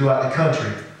communities throughout the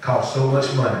country costs so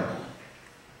much money.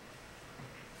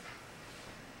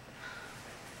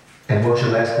 And what's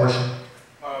your last question?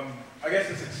 I guess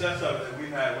the success of it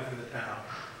we've had within the town,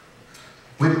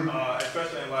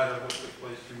 especially in light of what took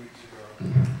place 2 weeks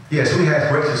ago. Yes, we had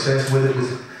great success with it.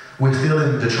 We're still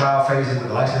in the trial phase with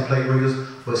the license plate readers,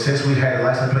 but since we had the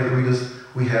license plate readers,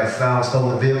 we have found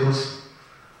stolen vehicles.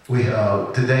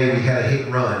 Today we had a hit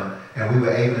and run, and we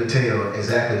were able to tell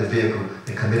exactly the vehicle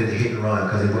that committed the hit and run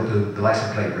because it went to the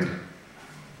license plate reader.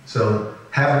 So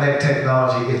having that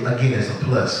technology, again, is a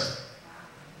plus.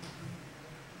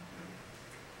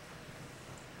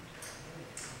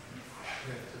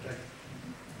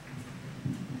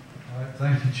 All right,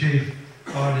 thank you, Chief.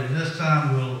 All right, at this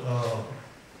time, we'll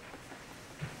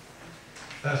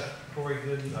ask Corey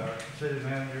Gooden, our city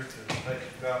manager, to make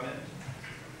some comments.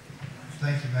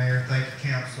 Thank you, Mayor. Thank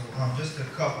you, Council. Just a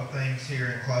couple things here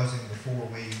in closing before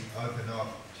we open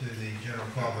up to the general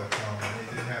public.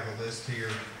 We do have a list here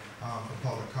for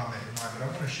public comment tonight, but I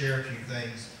want to share a few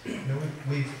things. You know,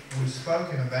 we've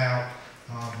spoken about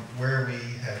where we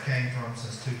have came from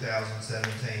since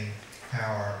 2017,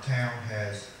 how our town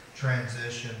has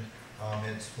transitioned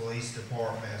its police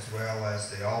department as well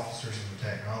as the officers and the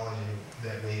technology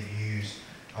that we've used.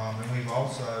 And we've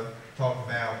also talked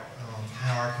about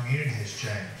how our community has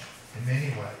changed in many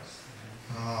ways.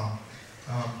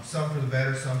 Some for the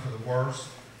better, some for the worse.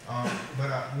 But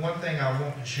one thing I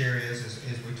want to share is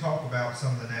we talk about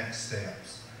some of the next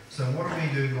steps. So what do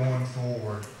we do going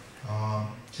forward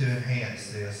to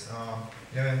enhance this?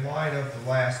 You know, in light of the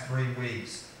last 3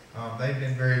 weeks, they've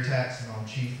been very taxing on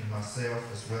Chief and myself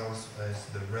as well as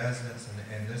the residents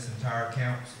and this entire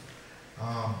council.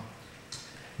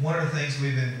 One of the things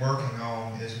we've been working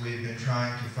on is we've been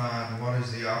trying to find what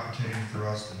is the opportunity for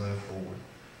us to move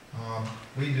forward.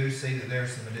 We do see that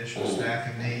there's some additional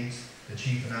staffing needs the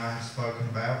Chief and I have spoken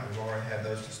about. We've already had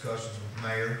those discussions with the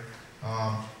Mayor.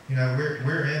 You know,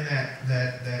 we're in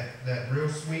that real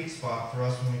sweet spot for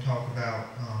us when we talk about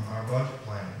our budget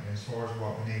planning as far as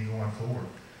what we need going forward.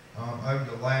 Over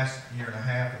the last year and a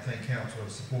half, I think Council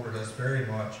has supported us very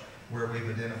much where we've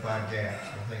identified gaps.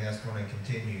 I think that's going to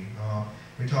continue.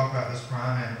 We talk about this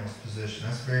crime animals position.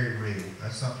 That's very real.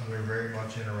 That's something we're very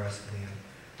much interested in.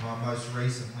 Most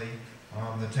recently,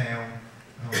 the town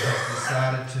has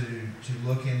decided to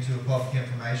look into a public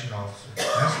information officer.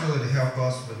 That's really to help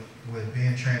us with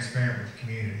being transparent with the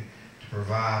community, to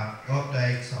provide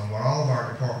updates on what all of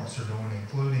our departments are doing,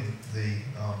 including the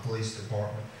police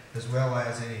department, as well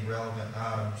as any relevant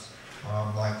items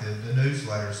like the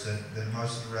newsletters that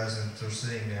most of the residents are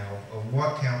seeing now of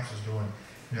what council is doing.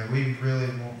 You know, we really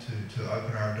want to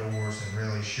open our doors and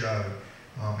really show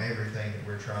everything that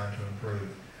we're trying to improve.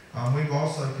 We've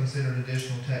also considered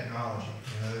additional technology.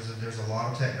 You know, there's a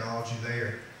lot of technology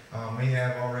there. We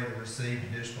have already received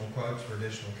additional quotes for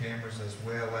additional cameras as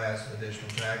well as additional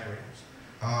tag readers.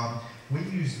 We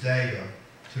use data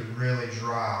to really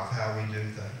drive how we do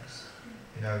things.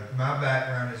 You know, my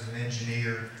background is an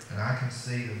engineer, and I can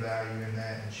see the value in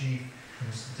that. And Chief, from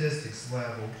a statistics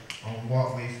level on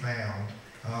what we found,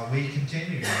 we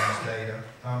continue to use data,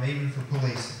 even for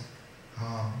policing.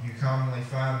 You commonly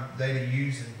find data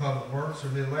used in public works or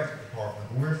the electric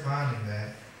department. We're finding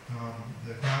that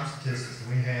the crime statistics that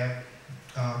we have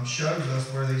shows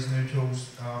us where these new tools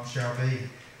shall be.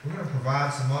 We're going to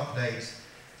provide some updates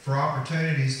for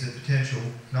opportunities that potential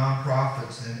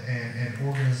nonprofits and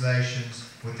organizations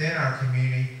within our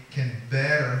community can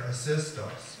better assist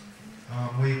us.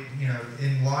 You know,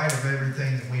 in light of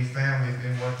everything that we found, we've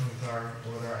been working with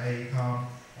our AECOM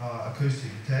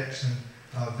acoustic detection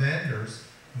vendors,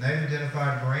 and they've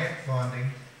identified grant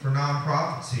funding for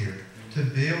nonprofits here to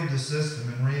build the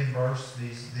system and reimburse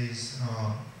these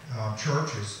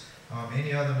churches,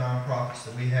 any other nonprofits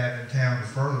that we have in town to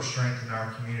further strengthen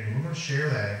our community. We're going to share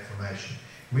that information.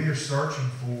 We are searching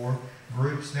for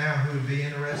groups now who would be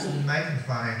interested in making a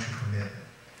financial commitment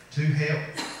to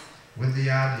help, with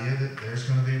the idea that there's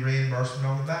going to be reimbursement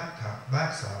on the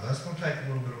backside. That's going to take a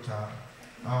little bit of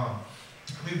time.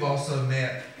 We've also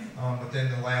met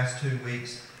within the last 2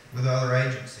 weeks with other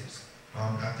agencies.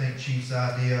 I think Chief's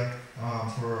idea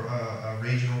for a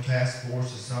regional task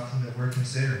force is something that we're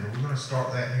considering. But we're going to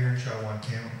start that here in Chowan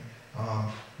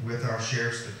County with our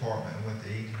Sheriff's Department and with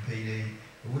the Edenton PD.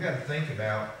 But we got to think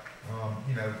about,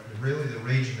 you know, really the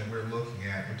region that we're looking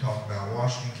at. We talked about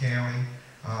Washington County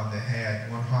that had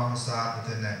one homicide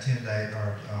within that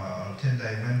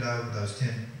 10-day window, those 10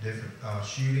 different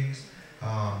shootings.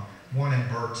 One in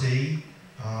Bertie,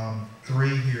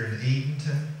 3 here in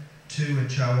Edenton, 2 in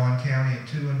Chowan County, and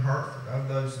 2 in Hertford. Of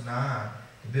those 9,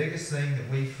 the biggest thing that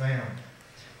we found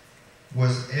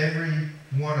was every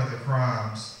one of the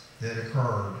crimes that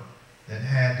occurred that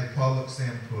had the public's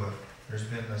input, there's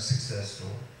been a success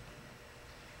story.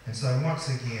 And so once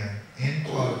again, in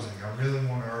closing, I really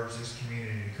want to urge this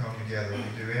community to come together.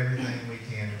 We do everything we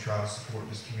can to try to support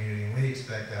this community, and we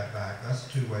expect that back. That's a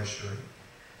two-way street.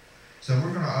 So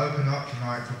we're going to open up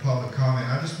tonight for public comment.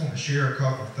 I just want to share a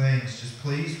couple of things. Just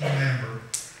please remember,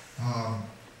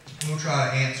 we'll try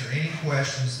to answer any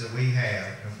questions that we have.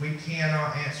 And if we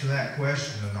cannot answer that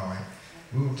question tonight,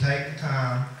 we will take the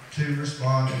time to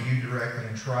respond to you directly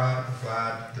and try to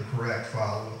provide the correct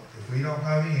follow-up. If we don't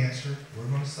know the answer, we're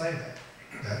going to say that.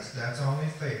 That's only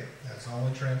fair. That's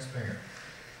only transparent.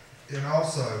 And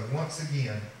also, once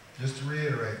again, just to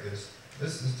reiterate this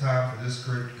is time for this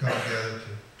group to come together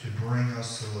to bring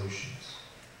us solutions.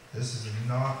 This is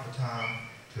not the time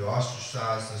to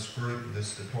ostracize this group or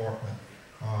this department,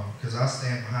 because I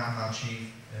stand behind my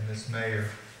chief and this mayor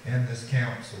and this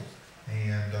council,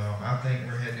 and I think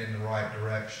we're heading in the right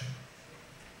direction.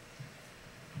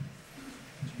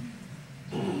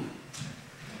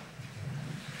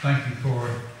 Thank you,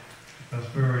 Corey. That's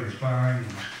very inspiring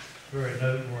and very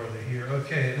noteworthy here.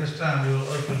 Okay, at this time we'll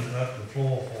open up the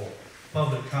floor for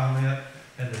public comment,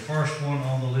 and the first one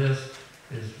on the list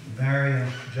is Marion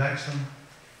Jackson.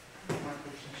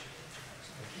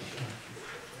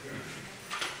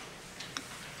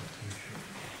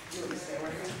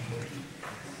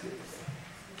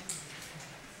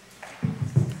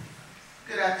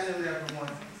 Good afternoon, everyone.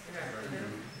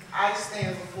 I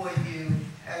stand before you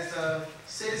as a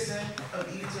citizen of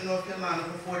Edenton, North Carolina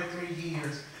for 43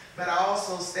 years, but I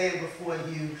also stand before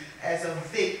you as a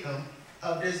victim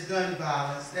of this gun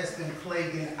violence that's been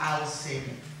plaguing our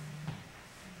city.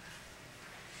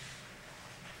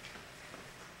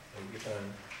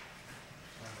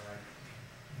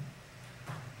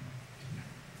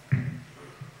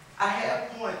 I have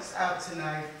points out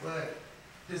tonight, but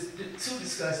to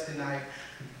discuss tonight.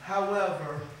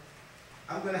 However,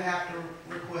 I'm going to have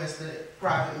to request a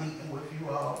private meeting with you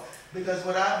all, because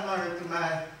what I've learned through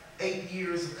my 8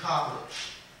 years of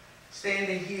college,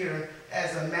 standing here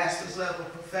as a master's level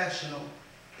professional,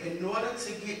 in order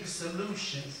to get the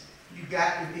solutions, you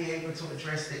got to be able to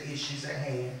address the issues at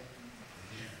hand.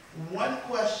 One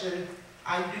question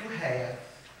I do have,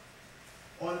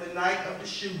 on the night of the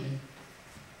shooting,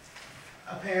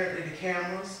 apparently the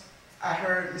cameras, I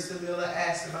heard Mr. Miller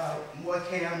ask about more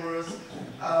cameras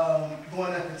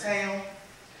going up in town.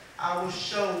 I was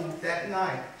showed that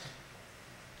night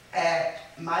at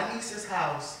my niece's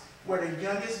house where the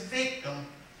youngest victim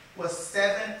was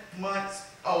 7 months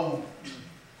old.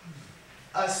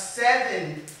 A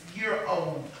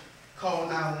 7-year-old called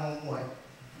 911.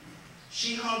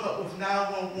 She hung up with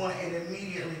 911 and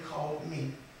immediately called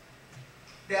me.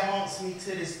 That haunts me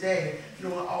to this day,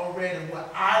 knowing already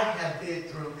what I have been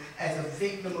through as a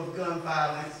victim of gun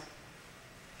violence.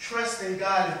 Trusting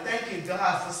God and thanking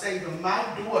God for saving my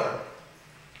daughter,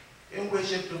 in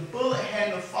which if the bullet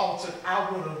hadn't faltered, I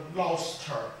would have lost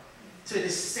her to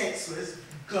this senseless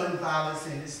gun violence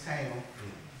in this town.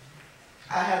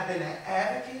 I have been an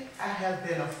advocate, I have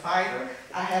been a fighter,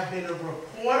 I have been a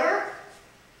reporter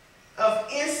of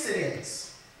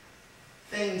incidents.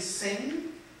 Things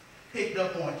seen, picked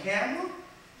up on camera,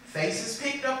 faces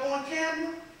picked up on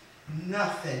camera,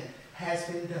 nothing has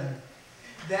been done.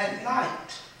 That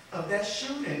night of that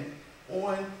shooting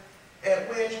at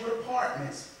Wedgwood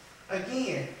Apartments,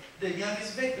 again, the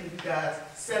youngest victim, you guys,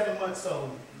 7 months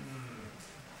old.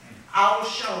 I was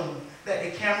shown that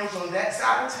the cameras on that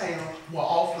side of town were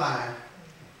offline.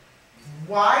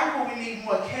 Why would we need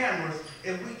more cameras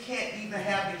if we can't even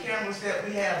have the cameras that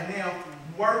we have now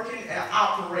working and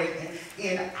operating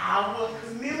in our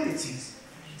communities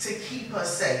to keep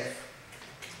us safe?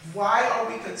 Why are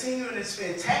we continuing to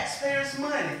spend taxpayers'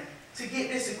 money to get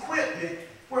this equipment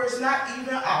where it's not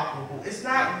even operable, it's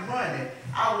not running?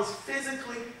 I was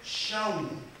physically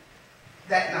shown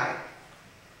that night.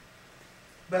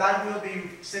 But I will be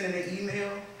sending an email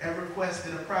and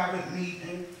requesting a private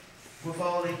meeting with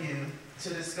all of you to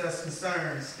discuss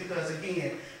concerns, because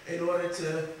again, in order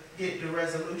to get the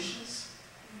resolutions,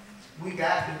 we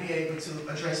got to be able to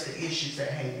address the issues at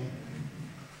hand.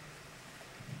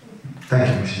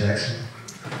 Thank you, Ms. Jackson.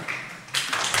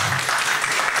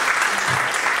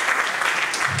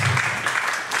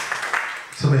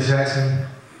 So, Ms. Jackson,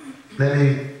 let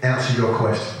me answer your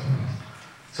question.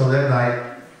 So that night,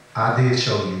 I did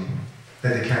show you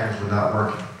that the cameras were not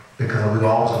working, because we were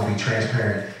always going to be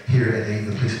transparent here at the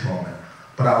Edenton Police Department.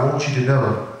 But I want you to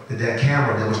know that that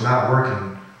camera that was not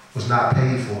working was not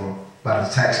paid for by the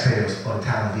taxpayers of the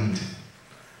town of Edenton.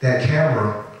 That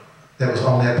camera that was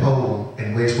on that pole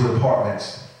in Wedgwood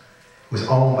Apartments was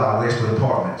owned by Wedgwood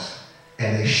Apartments,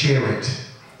 and they share it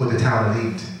with the town of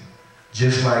Edenton.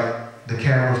 Just like the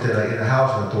cameras that are in the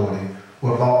Housing Authority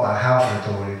were bought by the Housing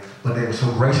Authority, but they were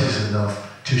so gracious enough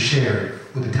to share it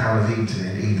with the town of Edenton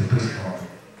and the Edenton Police Department.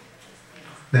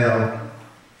 Now,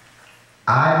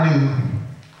 I knew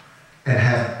and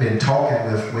have been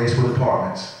talking with Wedgwood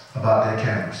Apartments about their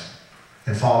cameras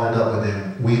and following up with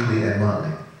them weekly and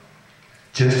monthly.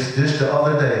 Just the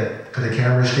other day, because the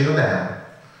camera is still down,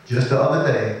 just the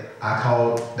other day, I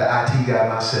called the IT guy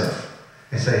myself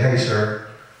and said, hey, sir,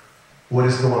 what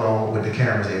is going on with the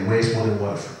cameras at Wedgwood and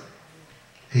Waterford?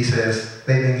 He says,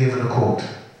 they've been given a quote.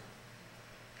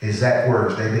 Exact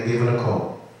words, they've been given a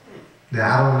quote. Now,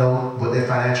 I don't know what their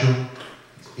financial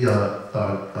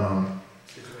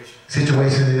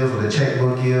situation is or the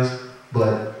checkbook is,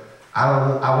 but I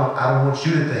don't want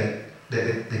you to think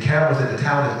that the cameras that the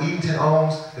town of Edenton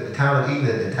owns, that the town of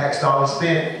Edenton, that the tax dollars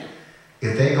spent,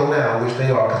 if they go down, which they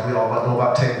are, because we all know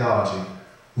about technology,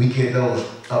 we get those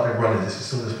up and running just as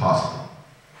soon as possible.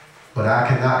 But I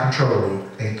cannot control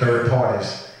a third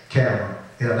party's camera.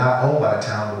 They are not owned by the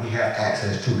town, but we have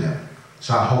access to them.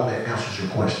 So I hope that answers your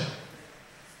question.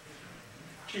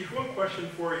 Chief, one question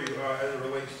for you as it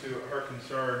relates to her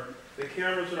concern. The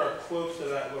cameras that are close to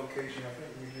that location, I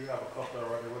think we do have a couple that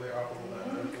are right there. Were they operable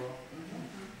as well?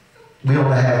 We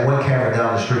only have one camera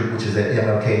down the street, which is at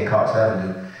MLK and Cox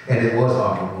Avenue, and it was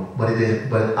operable.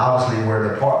 But obviously where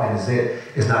the apartment is at,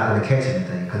 it's not going to catch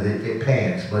anything because it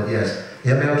pans. But yes,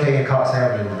 MLK and Cox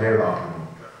Avenue were very operable.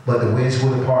 But the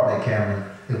Wedgwood apartment camera,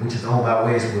 which is owned by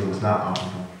Wedgwood, was not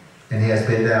operable. And it has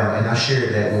been down, and I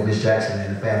shared that with Ms. Jackson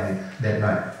and the family that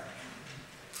night.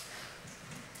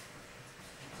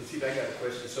 So Chief, I got a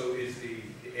question. So is the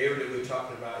area that we're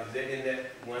talking about, is that in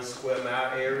that 1 square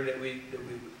mile area that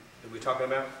we're talking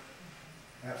about?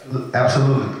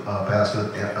 Absolutely,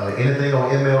 Pastor. Anything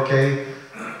on MLK,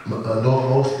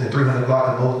 northmost, the 300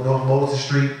 block of North Moses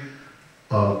Street,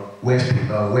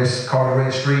 West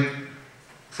Carteret Street,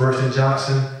 First and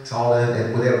Johnson, it's all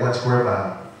within 1 square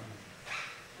mile.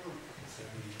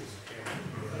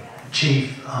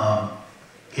 Chief,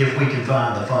 if we can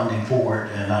find the funding for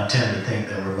it, and I tend to think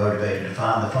that we're motivated to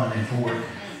find the funding for it,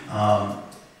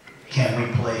 can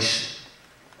we place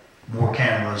more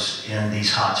cameras in these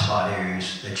hotspot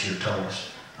areas that you've told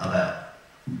us about?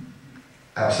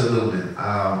 Absolutely.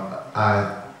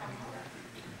 I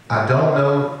don't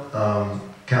know,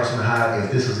 Councilman Hyde,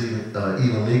 if this is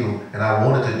even legal, and I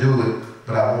wanted to do it,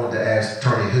 but I wanted to ask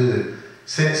Attorney Hood,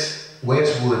 since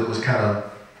Wedgwood was kind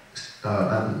of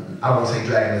I don't want to say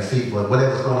dragging their feet, but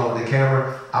whatever's going on with the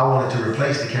camera, I wanted to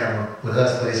replace the camera with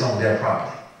us, but it's on their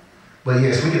property. But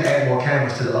yes, we can add more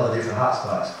cameras to the other different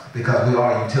hotspots because we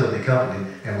are a utility company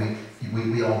and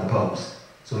we own the post.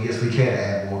 So yes, we can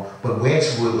add more. But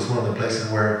Wedgwood was one of the places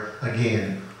where,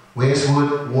 again,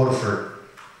 Wedgwood, Waterford,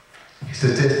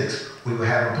 statistics, we were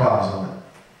having problems on it.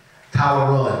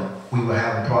 Tower Run, we were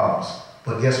having problems.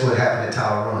 But guess what happened at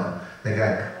Tower Run? They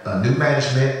got new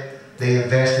management. They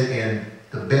invested in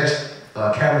the best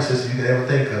camera system you could ever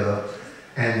think of.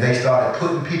 And they started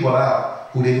putting people out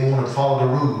who didn't want to follow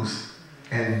the rules.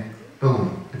 And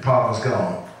boom, the problem was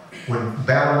gone. When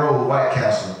Battle Road, White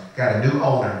Castle, got a new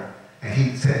owner, and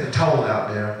he set the tone out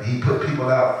there, and he put people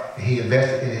out, and he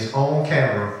invested in his own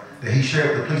camera that he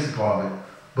shared with the police department,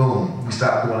 boom, we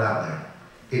stopped going out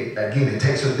there. Again, it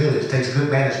takes a village, it takes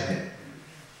good management,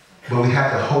 but we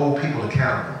have to hold people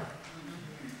accountable.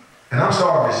 And I'm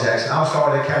sorry, Ms. Jackson, I'm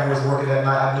sorry that camera wasn't working that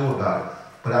night, I knew about it,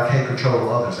 but I can't control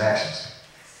others' actions.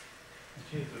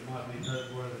 Chief, it might be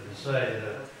noteworthy to say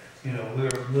that, you know, we're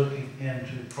looking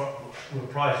into, we're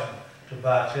pricing to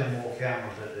buy 10 more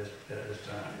cameras at this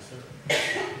time.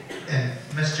 And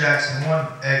Ms. Jackson, one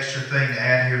extra thing to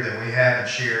add here that we haven't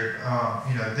shared,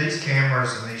 you know, these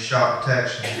cameras and these shot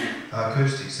detection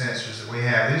acoustic sensors that we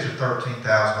have, these are $13,000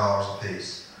 a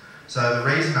piece. So the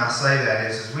reason I say that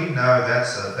is we know that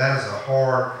is a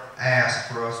hard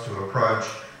ask for us to approach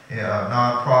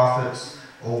nonprofits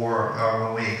or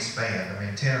when we expand. I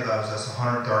mean, 10 of those, that's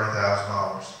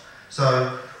 $130,000.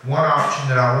 So one option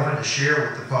that I wanted to share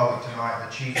with the public tonight,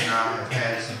 the chief and I have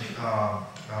had some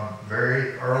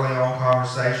very early on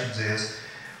conversations, is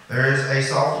there is a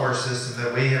software system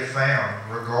that we have found,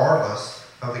 regardless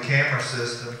of the camera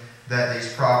system that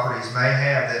these properties may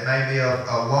have, that may be a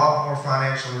lot more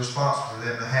financially responsible for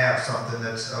them to have something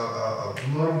that's a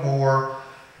little more,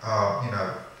 you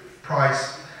know,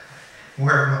 price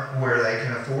where they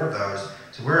can afford those.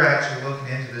 So we're actually looking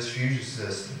into this fusion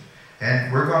system.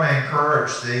 And we're going to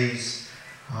encourage these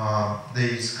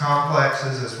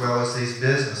complexes as well as these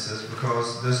businesses,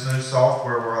 because this new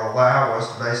software will allow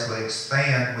us to basically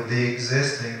expand with the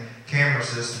existing camera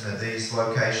system that these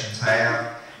locations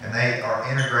have, and they are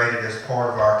integrated as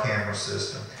part of our camera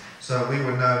system. So we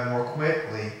would know more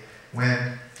quickly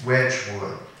when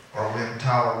Wedgwood or when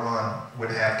Tyler Run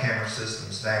would have camera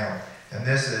systems down. And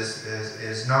this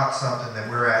is not something that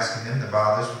we're asking them to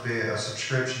buy. This would be a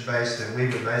subscription base that we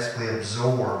would basically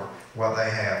absorb what they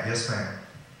have. Yes, ma'am.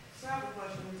 So I have a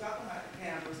question. We're talking about the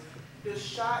cameras.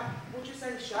 Would you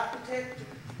say shot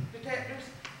detectors,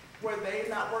 were they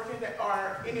not working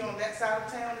are any on that side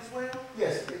of town as well?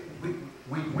 Yes,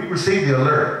 we received the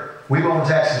alert. We were on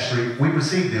Jackson Street. We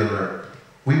received the alert.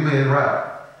 We were en route.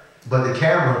 But the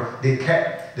camera,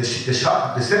 the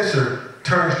sensor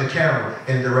turns the camera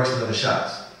in the direction of the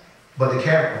shots. But the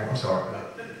camera, I'm sorry.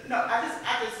 No, I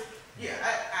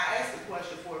asked the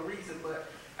question for a reason, but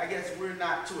I guess we're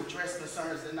not to address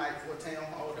concerns tonight for a town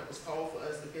hall that was called for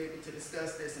us to be able to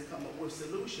discuss this and come up with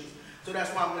solutions. So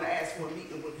that's why I'm going to ask for a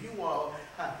meeting with you all,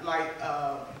 like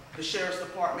the Sheriff's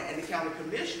Department and the County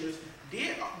Commissioners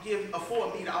did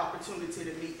afford me the opportunity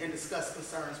to meet and discuss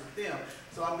concerns with them.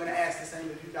 So I'm going to ask the same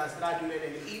of you guys, but I do that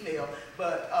in the email.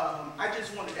 But I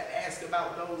just wanted to ask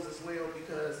about those as well,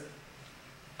 because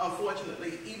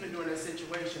unfortunately, even during that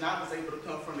situation, I was able to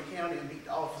come from the county and meet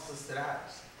the officers to the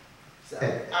house. So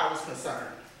I was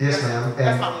concerned. Yes, ma'am.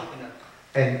 That's how I'm looking at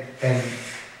it.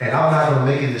 And I'm not going to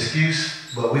make an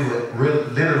excuse, but we were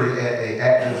literally at an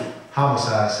active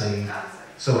homicide scene.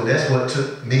 So that's what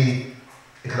took me,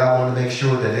 because I wanted to make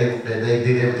sure that they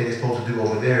did everything they're supposed to do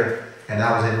over there, and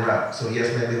I was en route. So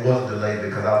yes, ma'am, it was a delay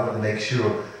because I wanted to make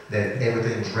sure that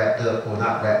everything was wrapped up, or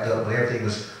not wrapped up, but everything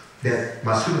was, that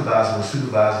my supervisor was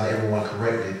supervising everyone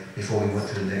correctly before we went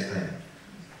to the next thing.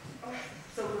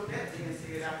 So with that being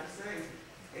said, I would say,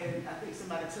 and I think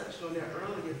somebody touched on that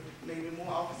earlier, maybe more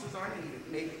officers are needed.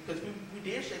 Maybe, because we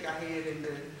did shake our head in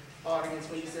the audience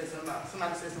when you said something about,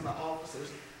 somebody said something about officers.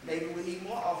 Maybe we need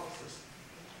more officers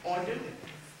on duty.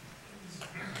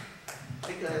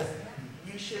 Because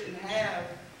you shouldn't have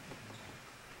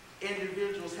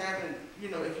individuals having, you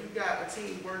know, if you got a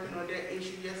team working on that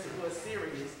issue, yes, it was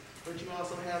serious, but you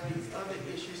also have these other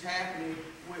issues happening,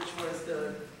 which was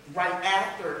the right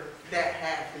after that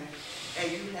happened,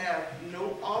 and you have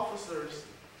no officers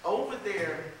over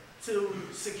there to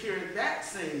secure that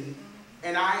scene.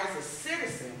 And I, as a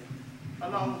citizen,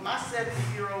 along with my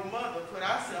 70-year-old mother, put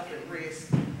ourselves at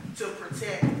risk to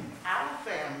protect our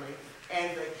family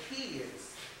and the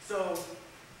kids. So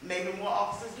maybe more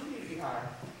officers do need to be hired.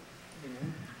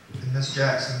 And Ms.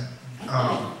 Jackson,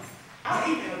 I'll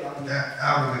email y'all.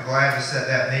 I would be glad to set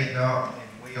that meeting up,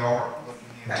 and we are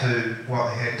looking into what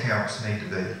the head counts need to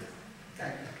be.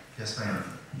 Thank you. Yes, ma'am.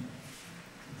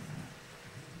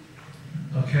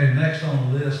 Okay, next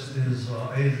on the list is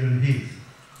Adrian Heath.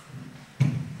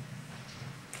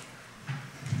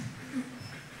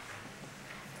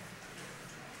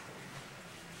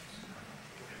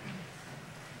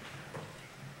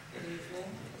 Good evening.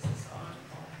 Is this on?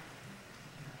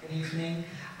 Good evening.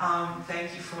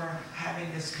 Thank you for having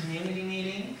this community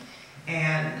meeting.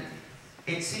 And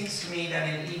it seems to me that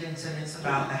in Edenton it's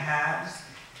about the haves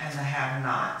and the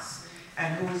have-nots,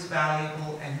 and who is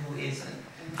valuable and who isn't.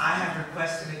 I have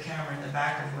requested a camera in the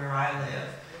back of where I live,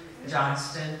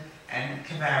 Johnston and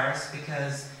Cabarrus,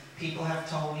 because people have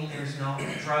told me there's no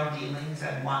drug dealings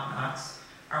and whatnots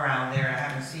around there. I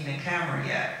haven't seen a camera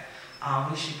yet.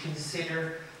 We should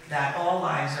consider that all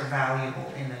lives are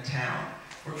valuable in the town,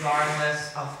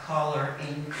 regardless of color,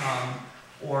 income,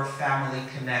 or family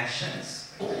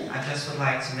connections. I just would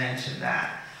like to mention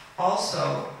that.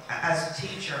 Also, as a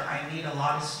teacher, I meet a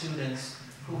lot of students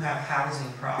who have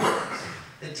housing problems.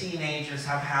 The teenagers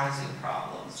have housing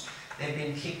problems. They've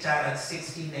been kicked out at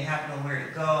 16, they have nowhere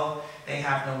to go, they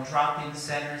have no drop-in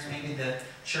centers. Maybe the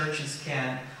churches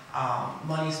can,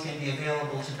 monies can be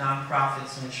available to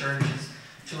nonprofits and churches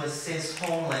to assist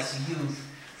homeless youth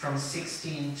from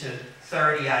 16 to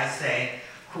 30, I say,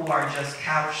 who are just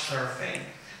couch surfing.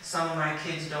 Some of my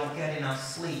kids don't get enough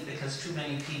sleep because too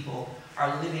many people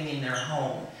are living in their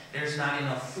home. There's not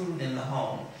enough food in the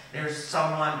home. There's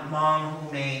someone, mom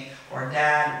who may, or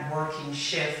dad working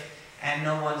shift, and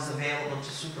no one's available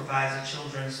to supervise the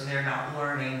children, so they're not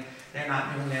learning, they're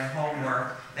not doing their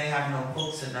homework, they have no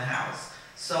books in the house.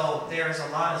 So there's a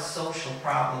lot of social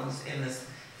problems in this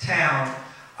town,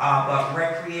 but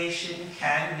recreation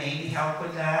can maybe help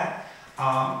with that.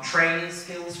 Training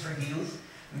skills for youth,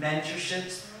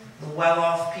 mentorships, the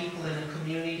well-off people in the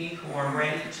community who are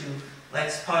ready to,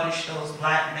 let's punish those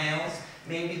black males,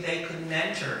 maybe they could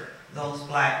mentor those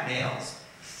black males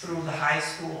through the high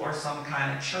school or some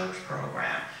kind of church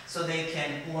program so they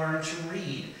can learn to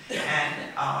read and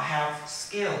have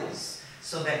skills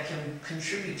so that can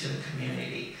contribute to the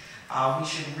community. We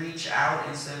should reach out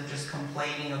instead of just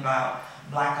complaining about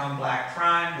black on black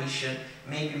crime. We should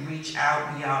maybe reach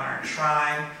out beyond our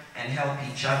tribe and help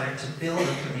each other to build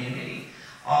a community.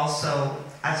 Also,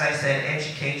 as I said,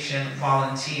 education,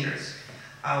 volunteers.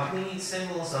 We need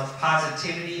symbols of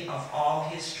positivity of all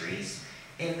histories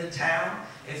in the town.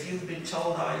 If you've been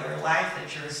told all your life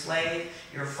that you're a slave,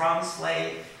 you're from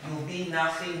slave, you'll be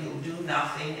nothing, you'll do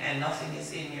nothing, and nothing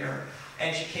is in your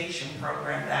education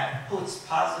program that puts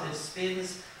positive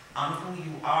spins on who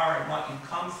you are and what you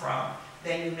come from,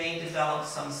 then you may develop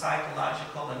some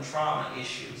psychological and trauma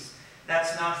issues.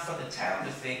 That's not for the town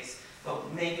to fix,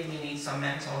 but maybe we need some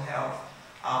mental health,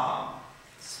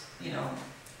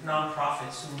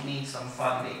 nonprofits who need some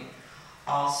funding.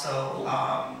 Also,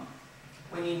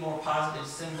 we need more positive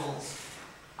symbols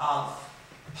of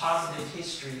positive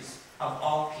histories of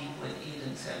all people in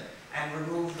Edenton and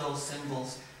remove those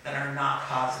symbols that are not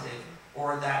positive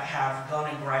or that have gun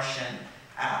aggression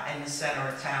in the center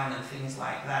of town and things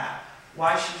like that.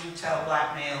 Why should you tell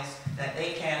black males that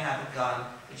they can't have a gun,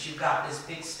 but you've got this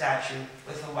big statue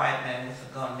with a white man with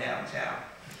a gun downtown?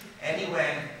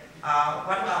 Anyway,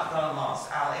 what about gun laws?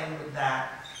 I'll end with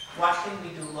that. What can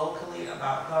we do locally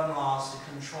about gun laws to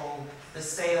control the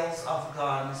sales of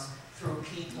guns through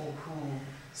people who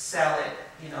sell it,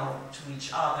 to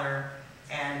each other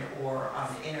and or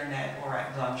on the internet or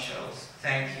at gun shows?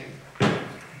 Thank you.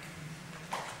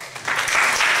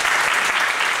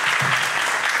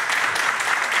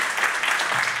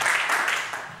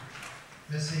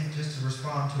 Missy, just to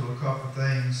respond to a couple of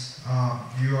things,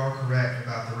 you are correct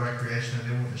about the recreation. I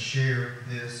did want to share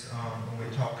this when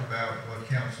we talked about what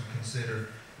council considered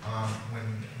when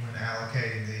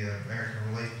allocating the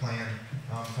American Relief Plan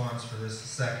funds for this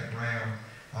second round.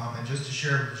 And just to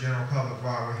share with the general public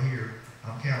while we're here,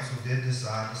 council did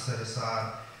decide to set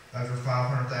aside over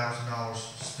 $500,000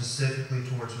 specifically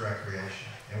towards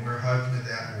recreation. And we're hoping that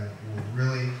that will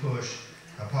really push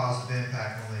a positive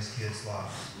impact on these kids'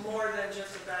 lives. More than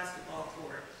just a basketball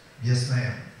court. Yes,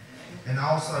 ma'am. And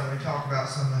also, we talk about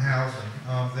some of the housing.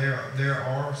 There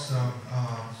are some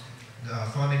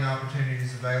funding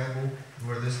opportunities available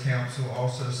where this council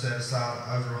also set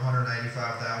aside over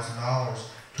 $185,000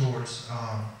 towards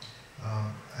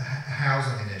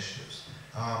housing initiatives.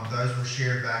 Those were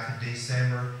shared back in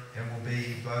December and will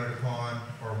be voted upon,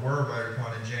 or were voted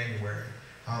upon in January.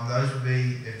 Those would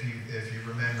be, if you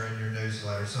remember in your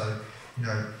newsletter. So,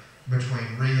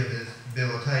 between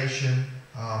rehabilitation,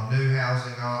 new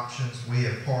housing options, we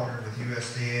have partnered with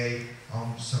USDA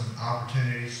on some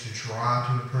opportunities to try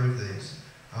to improve these.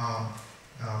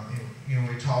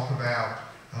 We talk about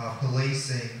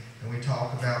policing and we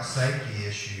talk about safety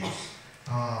issues.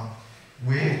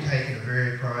 we've taken a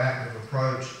very proactive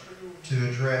approach to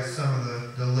address some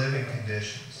of the living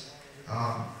conditions.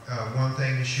 One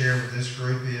thing to share with this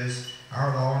group is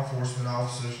our law enforcement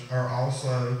officers are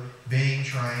also being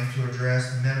trained to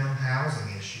address minimum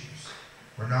housing issues.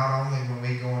 Where not only when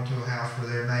we go into a house where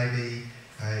there may be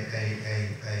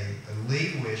a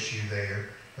legal issue there,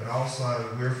 but also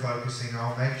we're focusing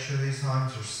on making sure these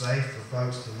homes are safe for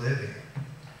folks to live in.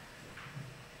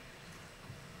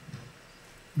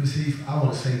 Ms. Heath, I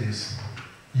want to say this.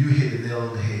 You hit the nail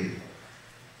on the head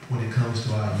when it comes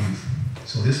to our youth.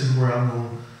 So this is where I'm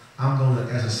going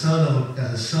to, as a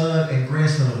son and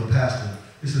grandson of a pastor,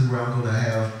 this is where I'm going to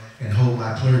have and hold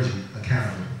my clergy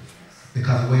accountable.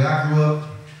 Because the way I grew up,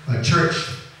 a church,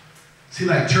 see,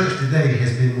 like church today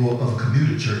has been more of a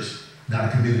commuter church, not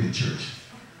a community church.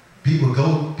 People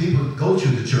go to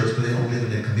the church, but they don't live in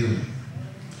their community.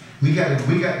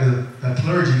 The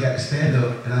clergy got to stand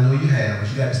up, and I know you have, but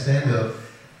you got to stand up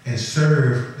and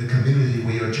serve the community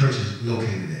where your church is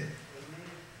located at,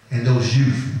 and those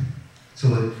youth.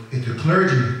 So if the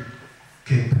clergy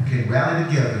can rally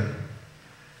together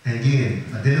and again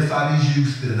identify these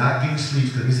youths that are not getting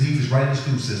sleep, because Ms. Heath is right in the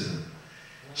school system,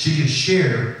 she can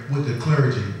share with the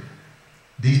clergy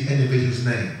these individuals'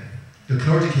 names. The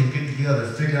clergy can get together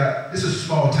and figure out, this is a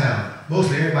small town.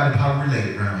 Mostly everybody probably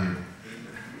related around here.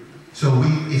 So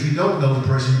if you don't know the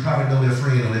person, you probably know their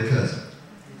friend or their cousin.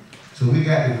 So we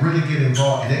got to really get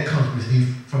involved, and that comes, Ms.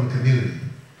 Heath, from the community.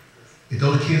 If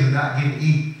those kids are not getting to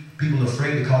eat, people are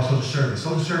afraid to call social service.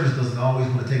 Social service doesn't always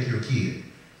want to take your kid,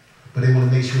 but they want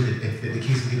to make sure that the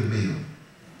kids can get a meal.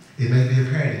 It may be a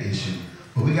parenting issue,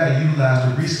 but we got to utilize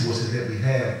the resources that we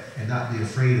have and not be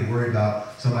afraid or worry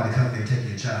about somebody coming and taking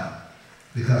your child.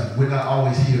 Because we're not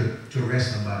always here to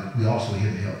arrest somebody, we're also here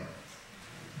to help.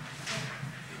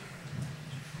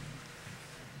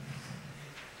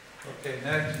 Okay,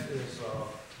 next is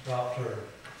Dr.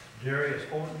 Darius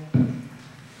Horton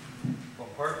from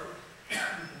Perkins.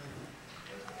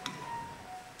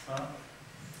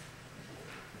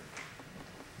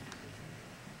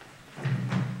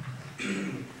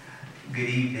 Good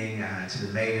evening to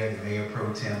the mayor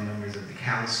pro tem, members of the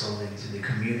council, and to the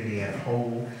community as a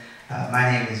whole.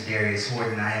 My name is Darius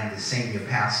Horton. I am the senior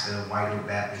pastor of White Oak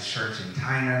Baptist Church in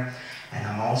Tyner, and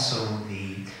I'm also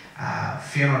the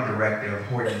funeral director of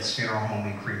Horton's Funeral Home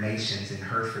and Cremations in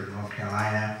Hertford, North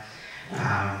Carolina. And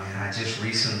I just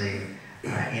recently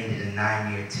ended a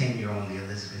 9-year tenure on the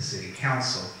Elizabeth City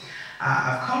Council.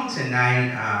 I've come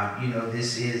tonight,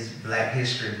 this is Black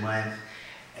History Month,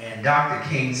 and Dr.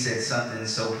 King said something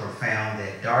so profound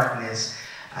that darkness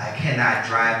cannot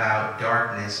drive out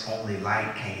darkness, only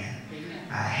light can.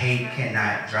 Hate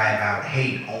cannot drive out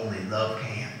hate, only love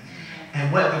can.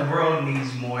 And what the world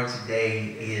needs more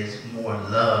today is more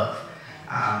love.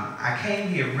 I came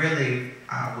here really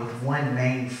with one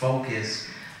main focus.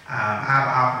 I've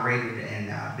operated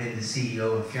and been the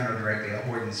CEO and funeral director at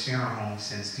Horton's Funeral Home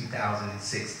since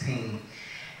 2016.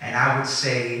 And I would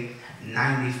say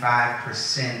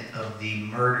 95% of the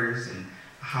murders and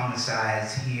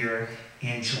homicides here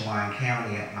in Chewan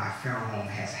County at my funeral home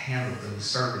has handled those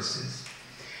services.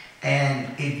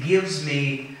 And it gives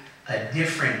me a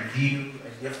different view,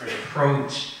 a different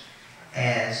approach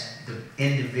as the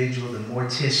individual, the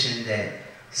mortician that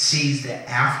sees the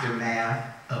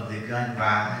aftermath of the gun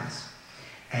violence,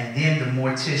 and then the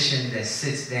mortician that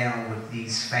sits down with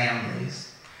these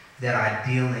families that are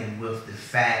dealing with the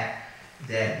fact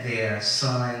that their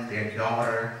son, their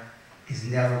daughter is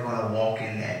never going to walk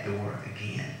in that door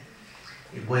again.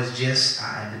 It was just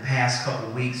in the past couple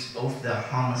of weeks, both the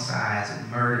homicides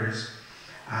and murders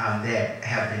that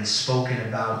have been spoken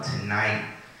about tonight.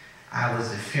 I was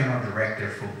the funeral director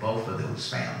for both of those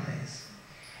families.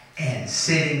 And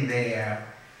sitting there,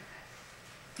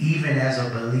 even as a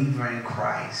believer in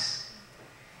Christ,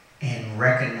 and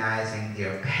recognizing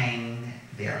their pain,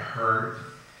 their hurt,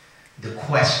 the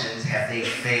questions, have they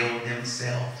failed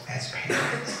themselves as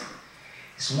parents?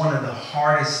 It's one of the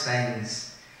hardest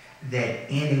things that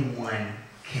anyone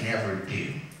can ever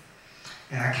do.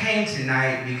 And I came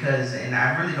tonight because, and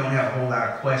I really don't have a whole lot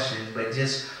of questions, but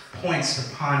just points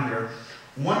to ponder.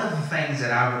 One of the things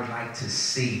that I would like to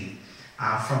see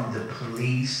from the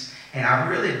police, and I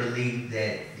really believe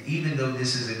that even though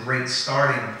this is a great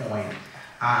starting point,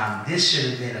 this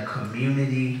should have been a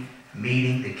community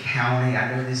meeting, the county.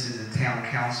 I know this is a town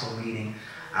council meeting,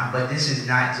 but this is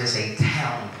not just a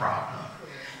town problem.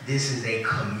 This is a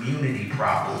community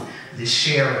problem. The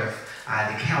sheriff,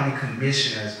 the county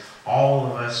commissioners, all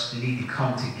of us need to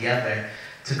come together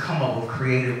to come up with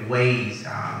creative ways.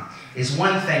 It's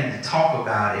one thing to talk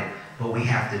about it, but we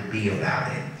have to be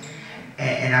about it.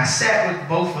 And I sat with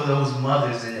both of those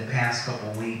mothers in the past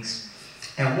couple of weeks.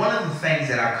 And one of the things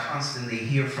that I constantly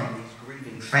hear from these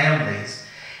grieving families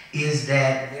is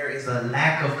that there is a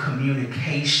lack of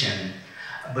communication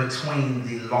between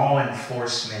the law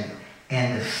enforcement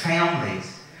and the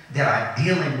families that are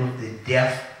dealing with the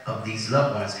death of these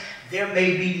loved ones. There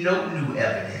may be no new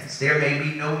evidence. There may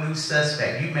be no new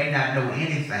suspect. You may not know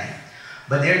anything.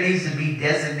 But there needs to be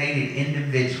designated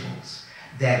individuals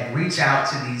that reach out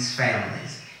to these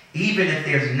families, even if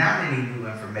there's not any new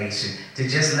information, to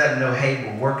just let them know, hey,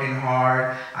 we're working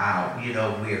hard, you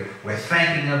know, we're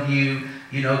thinking of you,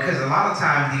 you know, because a lot of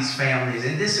times these families,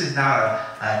 and this is not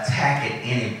an attack at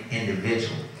any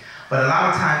individual, but a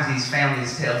lot of times these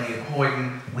families tell me,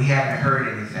 Gordon, we haven't heard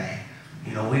anything.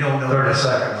 You know, we don't know what's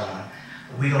going on.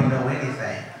 We don't know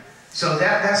anything. So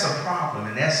that's a problem,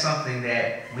 and that's something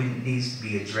that needs to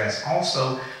be addressed.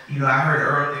 Also, you know, I heard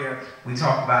earlier we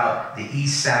talked about the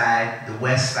east side, the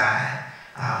west side,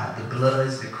 the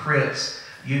Bloods, the Crips.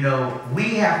 You know,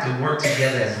 we have to work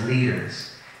together as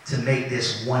leaders to make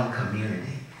this one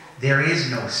community. There is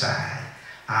no side.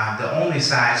 The only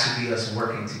side should be us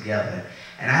working together.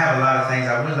 And I have a lot of things.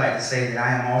 I would like to say that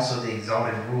I am also the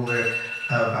exalted ruler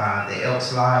of the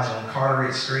Elks Lodge on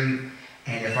Carteret Street.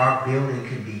 And if our building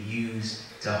could be used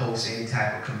to host any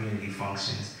type of community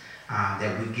functions,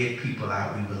 that we get people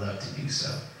out, we would love to do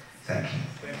so. Thank you.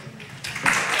 Thank you.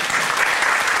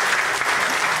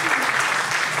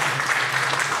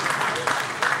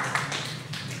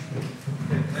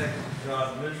 Next,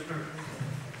 John Mister.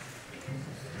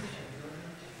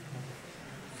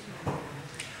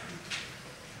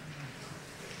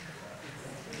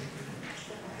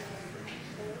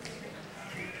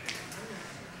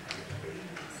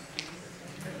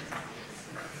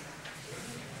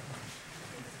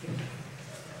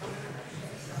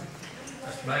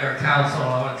 Mayor, Council,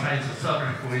 I want to change the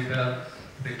subject. We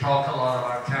talked a lot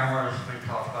about cameras, we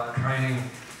talked about training.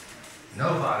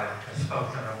 Nobody has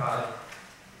spoken about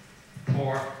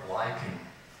poor lighting.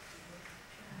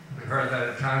 We heard that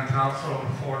at Town Council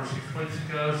 4 to 6 weeks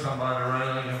ago, somebody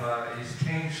railing about East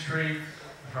King Street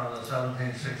from the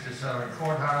 1767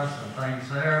 courthouse and things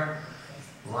there.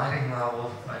 Lighting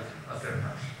levels make a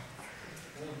difference.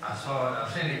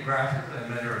 I've seen it graphically in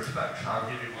many respects. I'll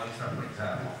give you one simple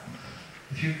example.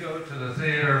 If you go to the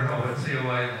theater over at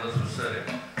COA in Elizabeth City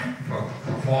for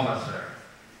performance there,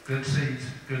 good seats,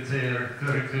 good theater,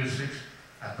 good acoustics,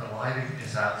 and the lighting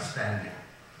is outstanding.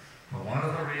 But one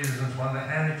of the reasons, one of the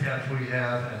handicaps we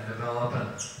have in developing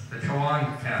the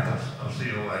Chowan campus of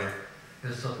COA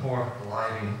is the poor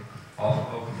lighting off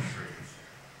of Oakland Street.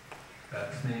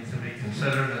 That needs to be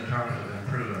considered in terms of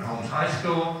improving Holmes High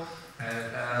School, and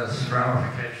it has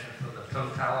ramifications for the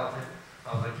totality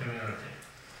of the community.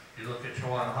 You look at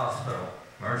Chowan Hospital,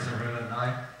 emergency room at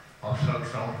night, most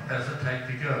folks don't hesitate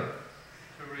to go.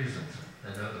 2 reasons.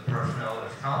 They know the personnel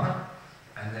is common,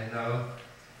 and they know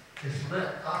it's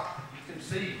lit up. You can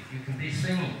see, you can be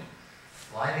seen.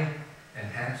 Lighting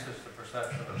enhances the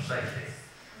perception of safety.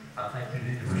 I think you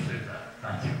need to pursue that.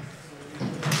 Thank you.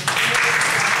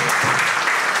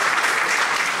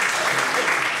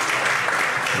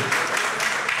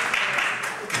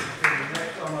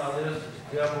 Next on my list is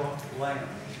Deborah Lang.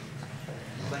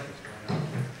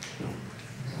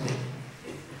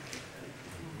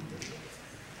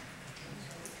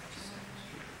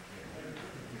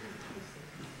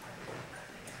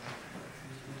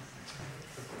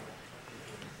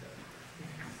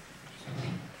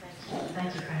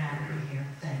 Thank you for having me here.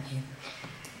 Thank you.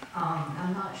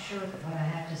 I'm not sure that what I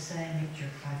have to say meets your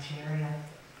criteria,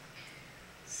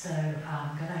 so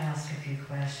I'm going to ask a few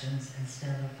questions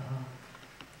instead of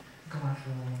going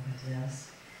forward with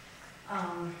this. My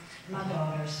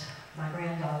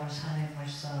granddaughter's home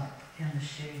was in the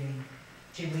shooting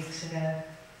 2 weeks ago.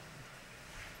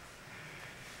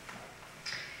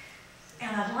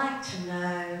 And I'd like to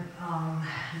know,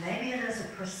 maybe it is a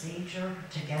procedure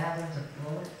to gather the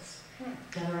bullets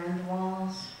that are in the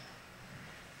walls.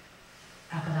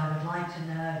 But I would like to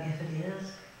know if it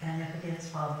is, and if it is,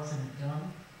 why wasn't it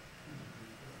done?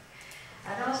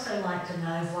 I'd also like to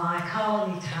know why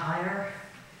Colony Tire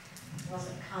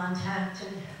wasn't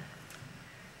contacted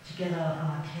to get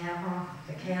a camera.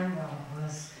 The camera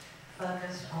was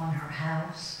focused on her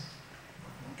house,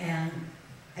 and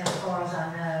as far as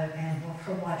I know, and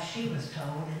from what she was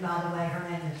told, and by the way, her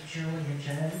name is Julia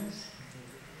Jones,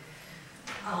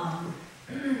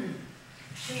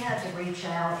 she had to reach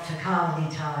out to Colony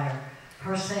Tire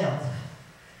herself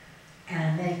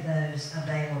and make those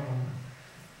available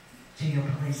to your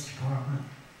police department.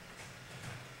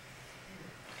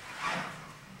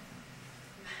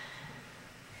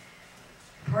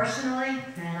 Personally,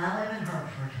 man, I live in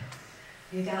Hertford.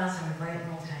 You guys are a great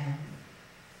little town.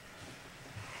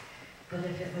 But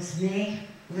if it was me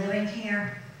living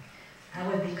here, I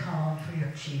would be calling for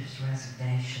your chief's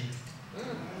resignation.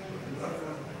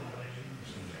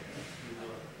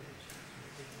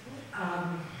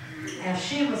 As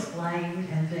she was blamed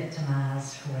and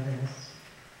victimized for this,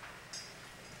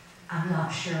 I'm not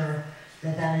sure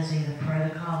that that is either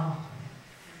protocol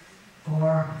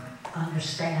or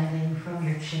understanding from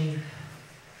your chief,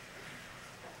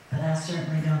 but I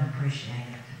certainly don't appreciate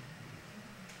it.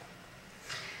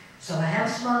 So I have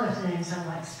some other things I'd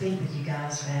like to speak with you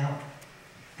guys about,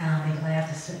 and I'll be glad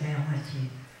to sit down with you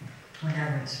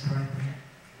whenever it's appropriate.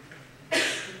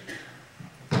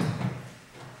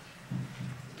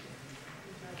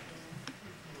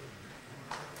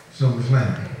 So, Ms.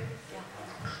 Lamb.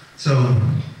 So,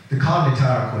 the Colony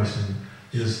Tire question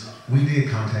is, we did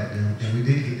contact them and we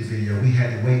did get the video. We had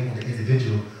to wait on the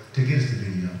individual to get us the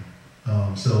video.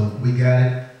 So we got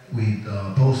it. We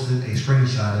posted a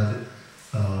screenshot of it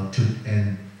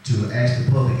to ask the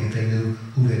public if they knew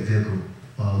who that vehicle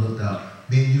looked out.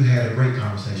 Then you had a great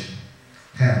conversation.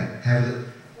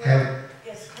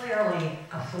 It's clearly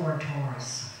a Ford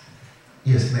Taurus.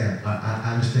 Yes, ma'am.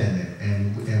 I understand that,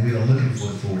 and we are looking for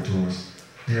the Ford Taurus.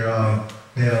 There are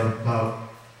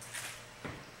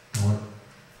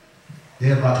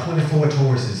about 24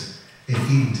 Tauruses in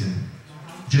Edenton,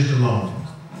 just alone,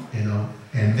 you know.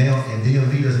 And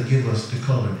DMV doesn't give us the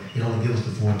color; it only gives us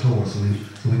the Ford Taurus. So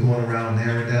we're going around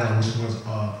narrowing down which ones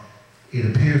are. It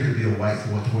appears to be a white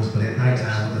Ford Taurus, but at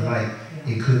nighttime with the light,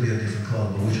 it could be a different color.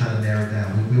 But we're trying to narrow it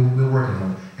down. We're working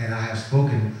on it, and I have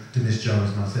spoken to Ms.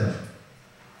 Jones myself.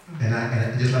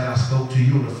 And just like I spoke to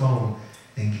you on the phone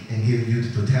and giving you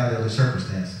the totality of the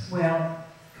circumstances. Well,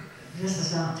 this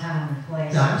is not time and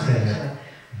place No, I understand that.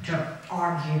 to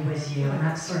argue with you, and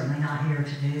I'm certainly not here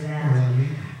to do that.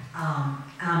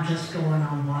 I'm just going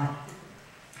on what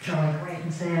Charlie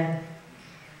Creighton said.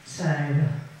 So,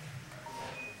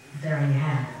 there you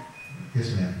have it.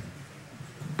 Yes, ma'am.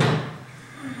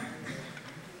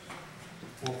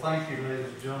 Well, thank you, ladies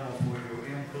and gentlemen, for your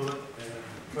input, and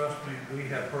trust me,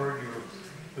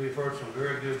 we've heard some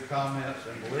very good comments,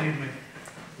 and believe me,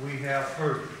 we have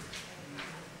heard it.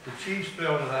 The chief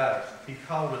spelled it out. He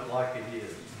called it like it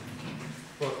is.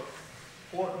 But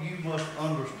what you must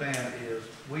understand is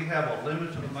we have a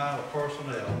limited amount of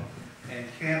personnel and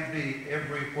can't be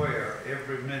everywhere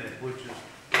every minute, which is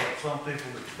what some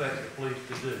people expect the police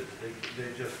to do.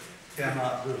 They just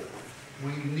cannot do it.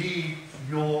 We need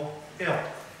your help.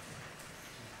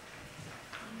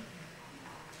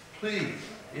 Please,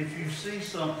 if you see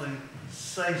something,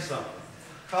 say something.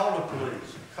 Call the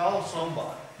police. Call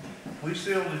somebody. We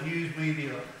see on the news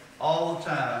media all the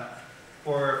time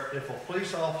where if a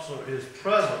police officer is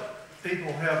present,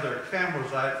 people have their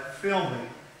cameras out filming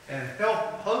and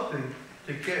hoping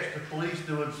to catch the police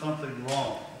doing something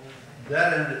wrong.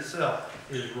 That in itself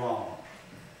is wrong.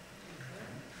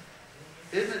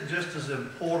 Isn't it just as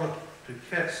important to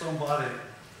catch somebody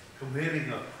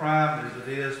committing a crime as it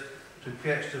is to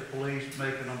catch the police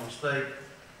making a mistake?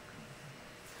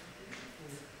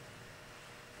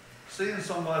 Seeing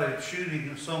somebody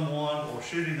shooting someone or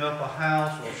shooting up a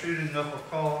house or shooting up a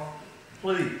car,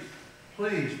 please,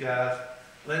 please guys,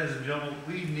 ladies and gentlemen,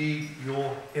 we need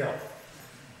your help.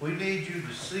 We need you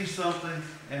to see something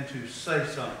and to say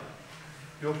something.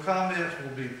 Your comments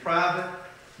will be private.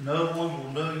 No one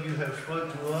will know you have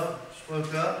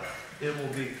spoke up. It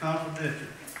will be confidential.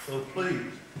 So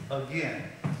please, again,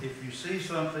 if you see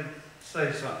something,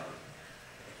 say something.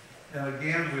 And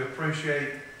again, we appreciate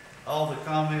all the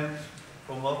comments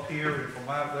from up here and from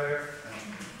out there.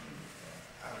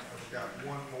 I've got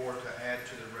one more to add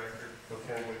to the record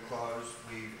before we close.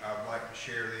 I'd like to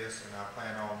share this, and I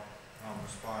plan on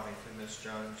responding to Ms.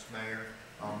 Jones, Mayor.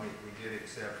 We did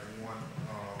accept one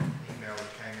email that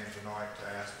came in tonight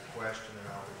to ask a question,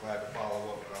 and I'll be glad to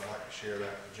follow up, but I'd like to share that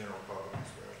with the general public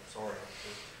as well. Sorry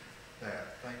for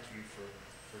that. Thank you for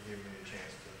giving me a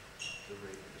chance to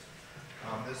read this.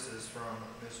 This is from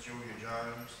Ms. Julia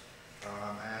Jones.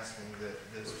 I'm asking that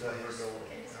this please...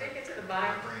 Can you speak it to the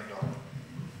mic?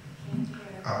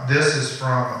 This is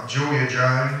from Julia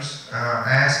Jones,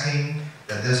 asking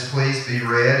that this please be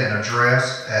read and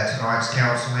addressed at tonight's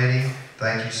council meeting.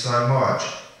 Thank you so much.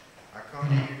 I come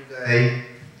to you today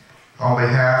on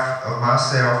behalf of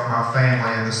myself, my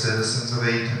family, and the citizens of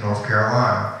Edenton, North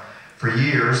Carolina. For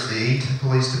years, the Edenton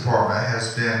Police Department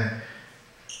has been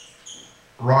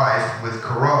rife with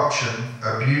corruption,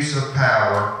 abuse of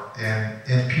power, and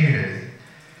impunity.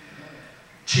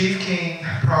 Chief King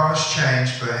promised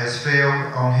change but has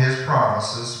failed on his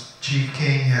promises. Chief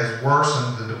King has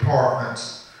worsened the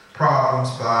department's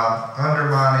problems by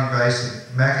undermining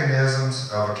basic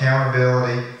mechanisms of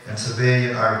accountability and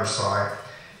civilian oversight.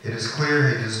 It is clear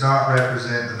he does not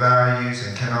represent the values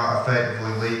and cannot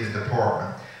effectively lead the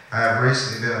department. I have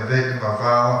recently been a victim of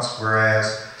violence,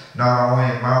 whereas not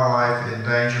only in my life in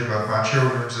danger, but my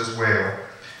children's as well.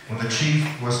 When the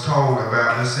chief was told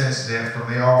about this incident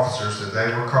from the officers that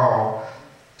they were called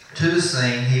to the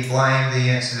scene, he blamed the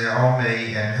incident on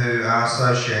me and who I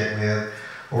associate with,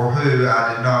 or who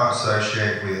I did not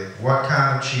associate with. What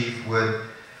kind of chief would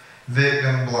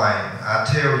victim blame? I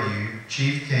tell you,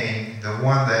 Chief King, the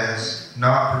one that has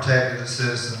not protected the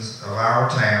citizens of our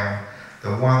town,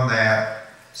 the one that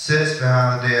sits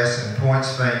behind the desk and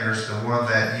points fingers, the one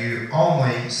that you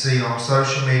only see on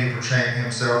social media portraying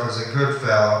himself as a good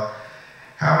fellow.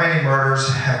 How many murders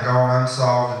have gone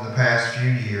unsolved in the past few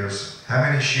years? How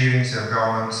many shootings have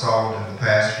gone unsolved in the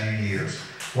past few years?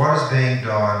 What is being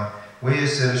done? We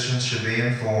as citizens should be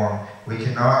informed. We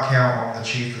cannot count on the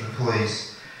chief of the police.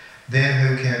 Then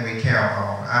who can we count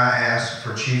on? I ask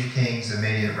for Chief King's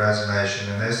immediate resignation,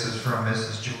 and this is from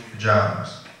Mrs. Julia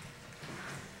Jones.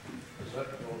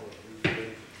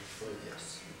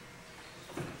 Yes.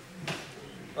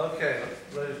 Okay,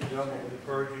 ladies and gentlemen, we've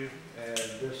heard you, and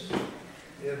this is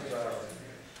our...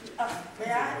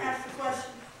 May I ask a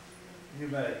question? You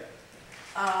may.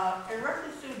 In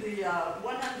reference to the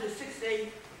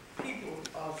 168 people,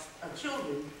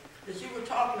 children that you were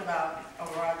talking about,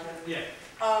 Roger. Yeah.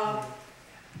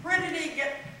 Where did they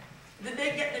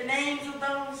get the names of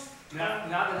those? Not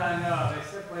that I know. They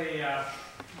simply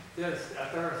did a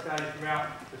thorough study throughout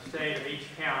the state of each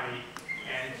county,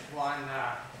 and each one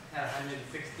had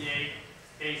 168,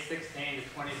 age 16 to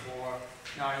 24,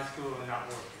 not in school and not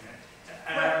working it.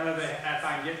 And I don't know if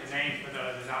I can get the names for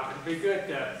those or not, but it'd be good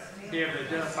to be able to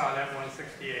identify that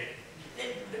 168.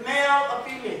 The male or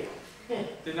female?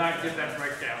 Did not get that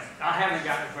breakdown. I haven't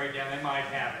gotten the breakdown. They might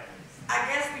have it. I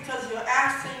guess because you're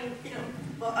asking,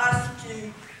 for us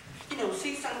to,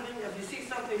 see something, if you see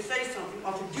something, say something,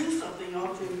 or to do something,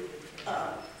 or to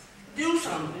do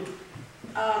something.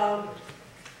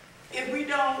 If we're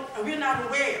not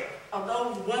aware of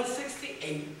those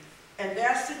 168 and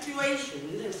their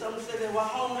situations, and some say they were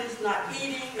homeless, not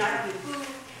eating, not having food,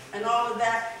 and all of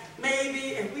that,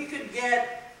 maybe if we could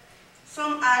get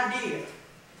some idea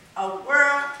of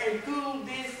where and who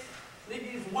these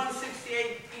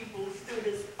 168 people,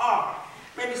 students are.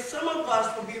 Maybe some of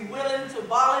us would be willing to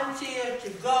volunteer to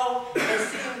go and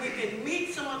see if we can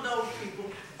meet some of those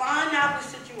people, find out the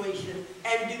situation,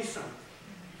 and do something.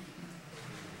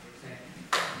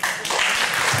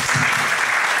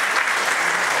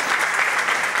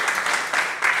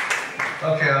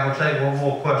 Okay, I'm going to take one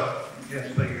more question.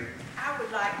 Yes, Speaker. I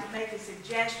would like to make a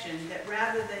suggestion that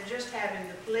rather than just having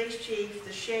the police chief,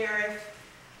 the sheriff,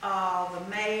 the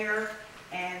mayor,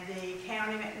 and the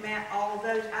county man, all of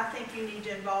those, I think you need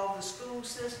to involve the school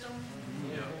system,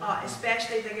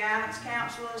 especially the guidance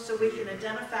counselors, so we can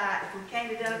identify, if we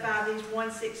can't identify these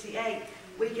 168,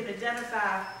 we can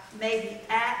identify maybe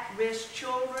at-risk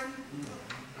children.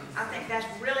 I think that's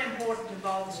really important to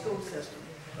involve the school system.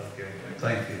 Okay,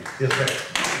 thank you. Yes, ma'am.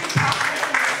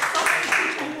 So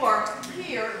many people who are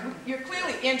here, you're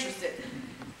clearly interested.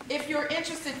 If you're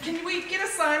interested, can we get a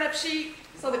sign-up sheet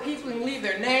so that people can leave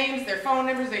their names, their phone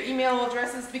numbers, their email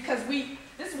addresses? Because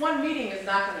this one meeting is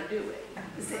not going to do it.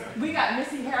 We got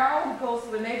Missy Harrell, who goes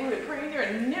to the neighborhood praying. There are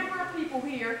a number of people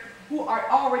here who are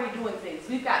already doing things.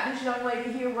 We've got this young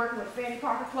lady here working with Fannie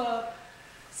Parker Club.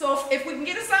 So if we can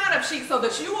get a sign-up sheet so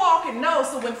that you all can know,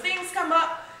 so when things come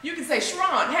up, you can say,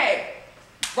 Sharon, hey,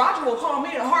 Roger will call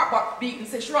me in a heartbeat and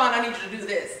say, Sharon, I need you to do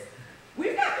this.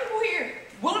 We've got people here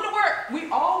willing to work. We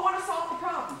all want to solve the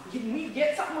problem. Can we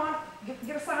get something on,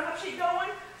 get a sign-up sheet going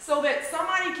so that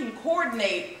somebody can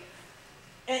coordinate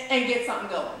and get something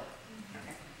going?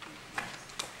 Okay.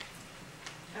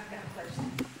 I've got a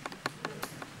question.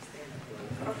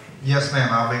 Yes, ma'am.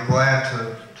 I'll be glad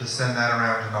to send that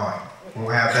around tonight. We'll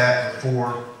have that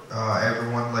before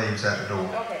everyone leaves at the door.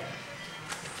 Okay.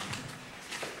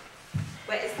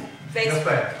 Well, it's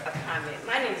basically a comment.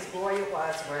 My name is Gloria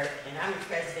Wadsworth, and I'm the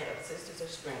president of Sisters of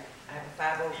Strength. I have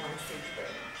a 501c3.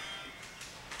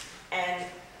 And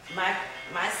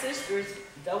my sisters,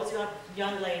 those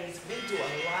young ladies, we do a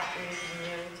lot in the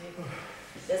community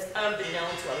that's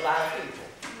unbeknown to a lot of people.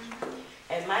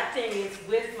 And my thing is,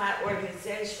 with my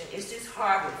organization, it's just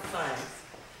hard with funds.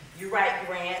 You write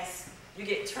grants, you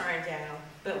get turned down,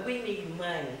 but we need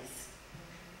monies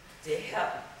to help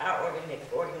our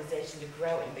organization to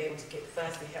grow and be able to get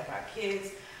funds to help our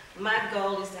kids. My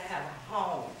goal is to have a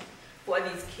home for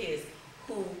these kids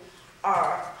who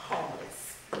are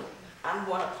homeless. I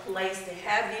want a place to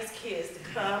have these kids to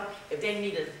come, if they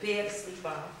need a bed to sleep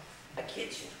on, a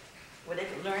kitchen, where they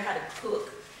can learn how to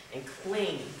cook and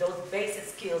clean, those basic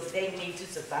skills they need to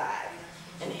survive,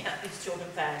 and help these children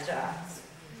find jobs.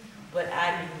 But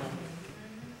I need money.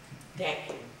 Thank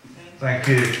you. Thank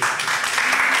you. All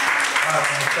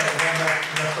right,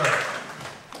 yes, sir.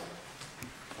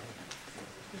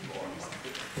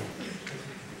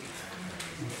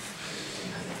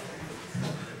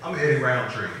 I'm Eddie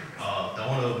Roundtree, the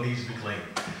owner of Needs to Be Clean.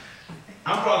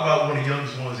 I'm probably about one of the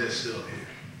youngest ones that's still here.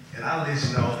 And I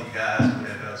listen to all you guys and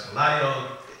whatever else. A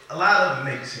lot of it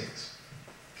makes sense.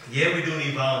 Yeah, we do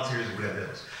need volunteers and whatever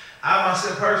else. I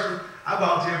myself personally, I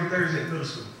volunteer every Thursday at middle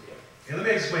school. And let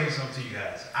me explain something to you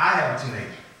guys. I have a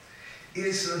teenager.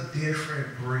 It's a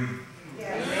different breed.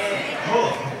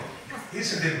 Hold on.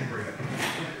 It's a different breed.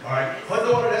 All right? Her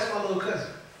daughter, that's my little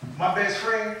cousin. My best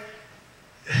friend,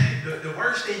 the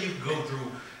worst thing you can go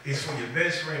through is for your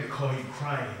best friend to call you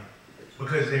crying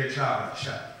because their child got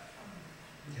shot.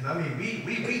 And I mean,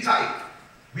 we tight.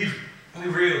 We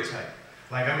real tight.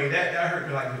 Like, I mean, that hurt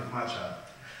me like it was my child.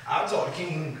 I talked to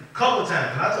King a couple of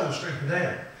times, and I told him straight from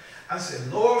down. I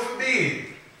said, Lord forbid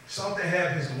something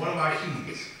happens to one of my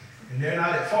kids, and they're not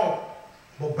at fault,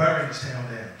 but burn this town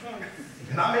down.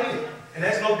 And I mean it. And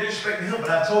that's no disrespect to him, but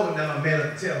I told him that I'm man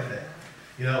enough to tell him that.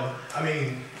 You know, I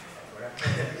mean,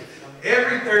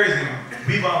 every Thursday,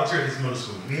 we volunteer at this middle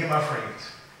school, me and my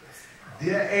friends.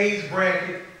 Their age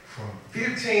bracket from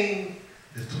 15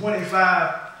 to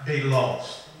 25, they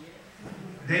lost.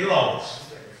 They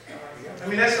lost. I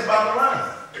mean, that's the bottom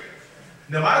line.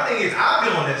 Now, my thing is, I've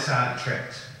been on that side of the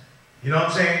tracks. You know what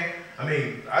I'm saying? I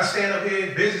mean, I stand up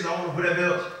here, business owner, whatever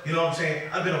else. You know what I'm saying?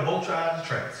 I've been on both sides of the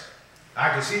tracks. I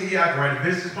can sit here, I can write a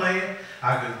business plan,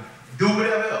 I can do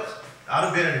whatever else. I'd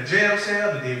have been in a jail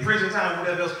cell, did prison time,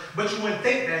 whatever else. But you wouldn't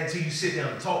think that until you sit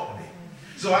down and talk to me.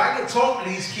 So I can talk to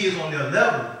these kids on their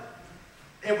level,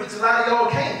 and which a lot of y'all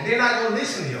can't. They're not going to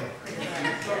listen to y'all.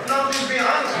 No, I'm just being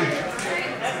honest with you.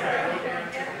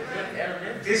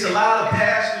 It's a lot of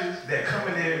pastors that come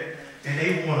in there and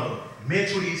they want to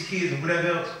mentor these kids and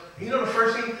whatever else. You know the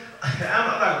first thing, I'm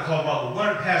not going to call about, but one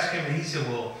of the pastors came in and he said,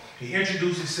 well, he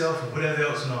introduced himself and whatever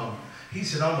else, and he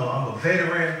said, I'm a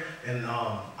veteran, and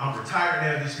I'm retired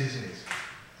now, this, and this.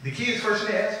 The kids first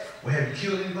thing they asked, well, have you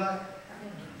killed anybody?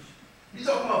 You're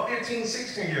talking about 15,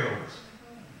 16-year-olds.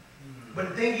 But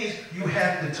the thing is, you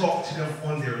have to talk to them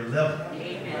on their level.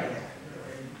 Amen.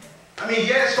 I mean,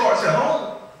 yeah, it starts at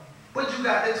home, but you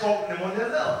got to talk to them on their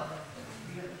level.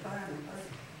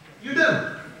 You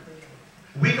do.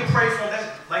 We can pray for them. That's,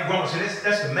 like Grandma said,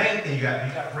 that's the main thing you got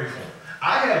to pray for them.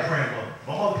 I had a praying mother.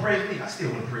 My mother prayed for me. I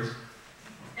still went to prison.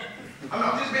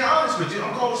 I'm just being honest with you.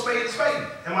 I'm called a spade.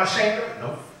 Am I ashamed of it?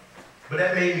 No. But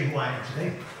that made me who I am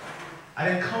today. I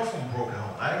didn't come from a broken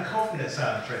home. I didn't come from that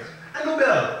side of the tracks. I knew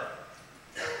better.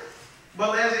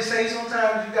 But as they say,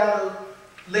 sometimes you gotta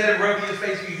let it rub in your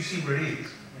face so you see what it is.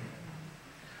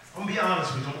 I'm gonna be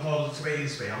honest with you. I'm called a spade.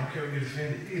 I don't care if you're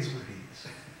offended. It is what it is.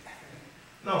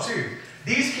 No, serious.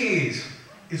 These kids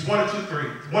is one of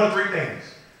three things.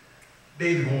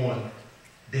 They either going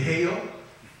to hell,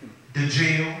 to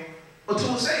jail, or to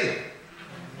a cell.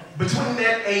 Between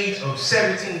that age of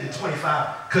 17 to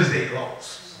 25, because they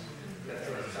lost.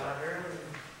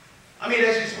 I mean,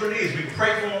 that's just what it is. We can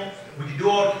pray for them, we can do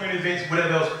all the community events,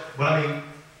 whatever else, but I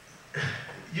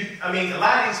mean, a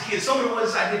lot of these kids, some of the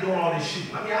ones out here doing all this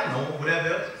shooting, I mean, I know them,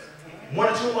 whatever else. One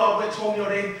or two of them I went to them, you know,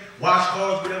 they wash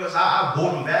cars, whatever else. I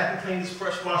bought them back and clean this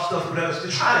fresh wash stuff, whatever else, to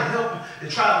try to help them, to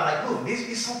try to like, look, this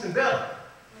is something better.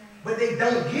 But they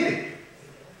don't get it.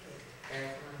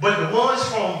 But the ones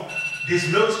from this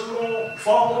middle school,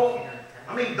 fall,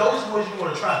 I mean, those ones you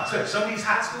want to try to touch. Some of these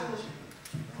high schools,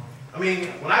 I mean,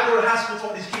 when I go to high school and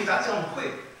talk to these kids, I tell them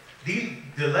quick, the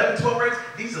 11, 12 grades,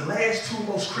 these are the last two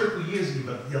most critical years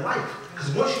of your life. Because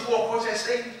once you walk across that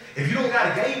stage, if you don't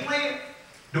got a game plan,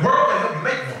 the world can help you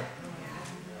make one.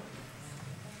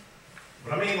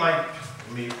 But I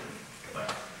mean,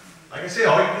 like I said,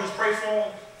 all you can do is pray for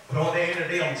them. But on the end of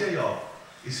the day, I'm going to tell y'all,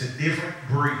 it's a different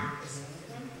breed.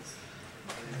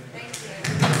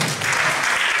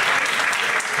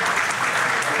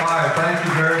 All right, thank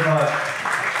you very much.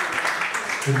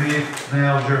 To be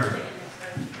now adjourned.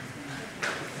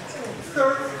 Sir,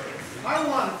 I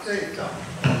want to say something.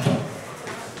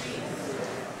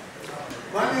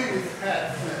 My name is Pat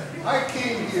Smith. I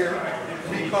came here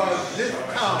because this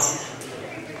town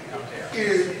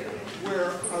is where a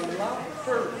lot of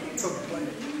service took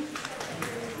place.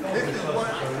 This is what...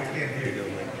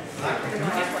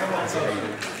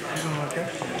 okay?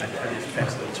 I just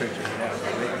passed the church now.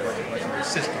 What's your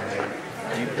sister there?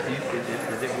 You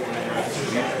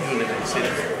live in the city.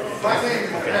 My name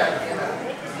is Pat.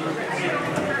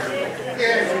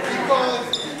 And because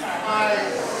I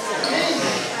came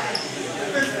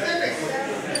specifically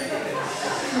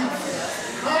to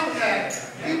contact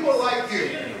people like you.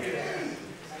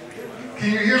 Can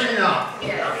you hear me now?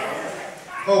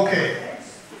 Okay.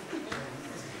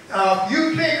 If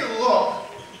you take a look,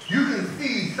 you can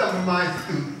see some of my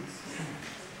students.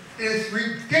 It's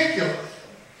ridiculous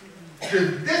to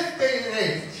this day and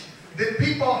age that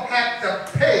people have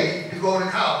to pay to go to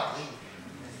college.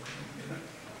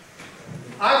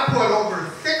 I put over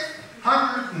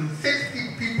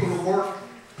 660 people to work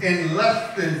in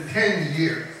less than 10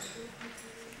 years.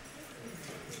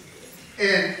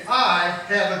 And I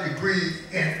have a degree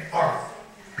in art,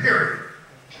 period.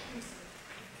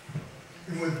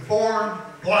 And was born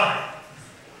blind.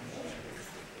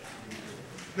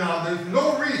 Now, there's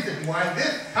no reason why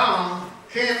this town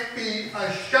can't be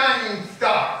a shining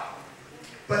star.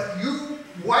 But you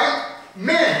white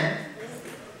men,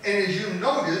 and as you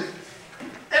notice,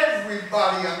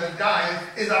 everybody on the dais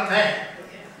is a man.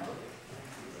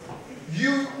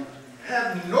 You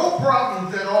have no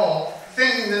problems at all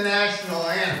singing the national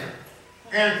anthem.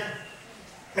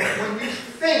 But when you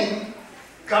sing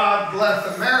God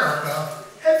Bless America,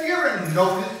 have you ever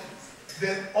noticed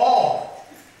that all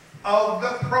of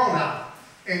the pronouns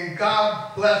in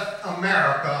God Bless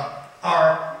America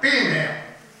are female?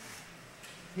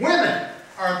 Women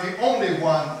are the only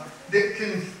ones that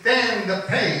can stand the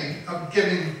pain of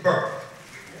giving birth.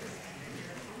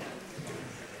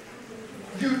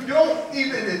 You don't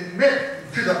even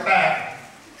admit to the fact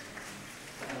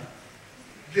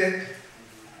that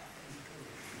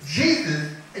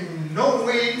Jesus in no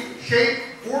way, shape,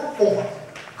 or form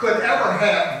could ever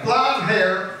have blonde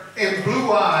hair and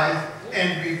blue eyes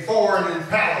and be born in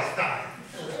Palestine.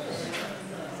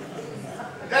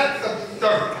 That's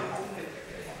absurd.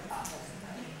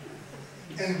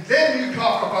 And then you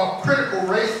talk about critical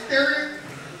race theory.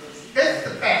 It's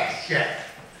the facts, Jack.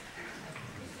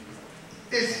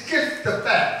 It's just the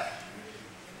facts.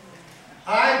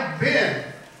 I've been,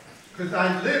 because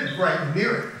I lived right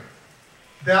near it,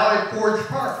 Valley Forge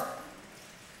Park,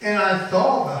 and I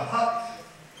saw the huts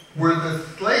where the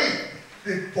slaves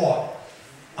that fought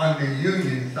on the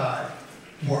Union side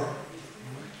were.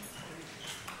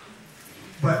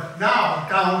 But now,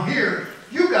 down here,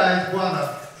 you guys want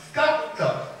to stop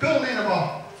the building of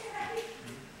a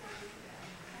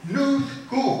new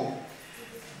school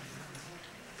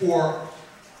for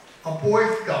a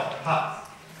Boy Scout hut.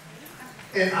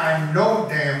 And I know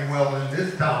damn well in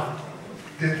this town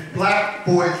that black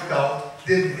Boy Scouts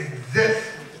didn't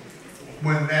exist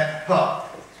when that hut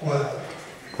was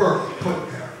first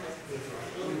put there.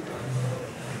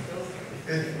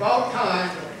 It's about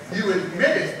time you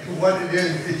admitted to what it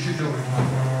is that you're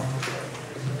doing.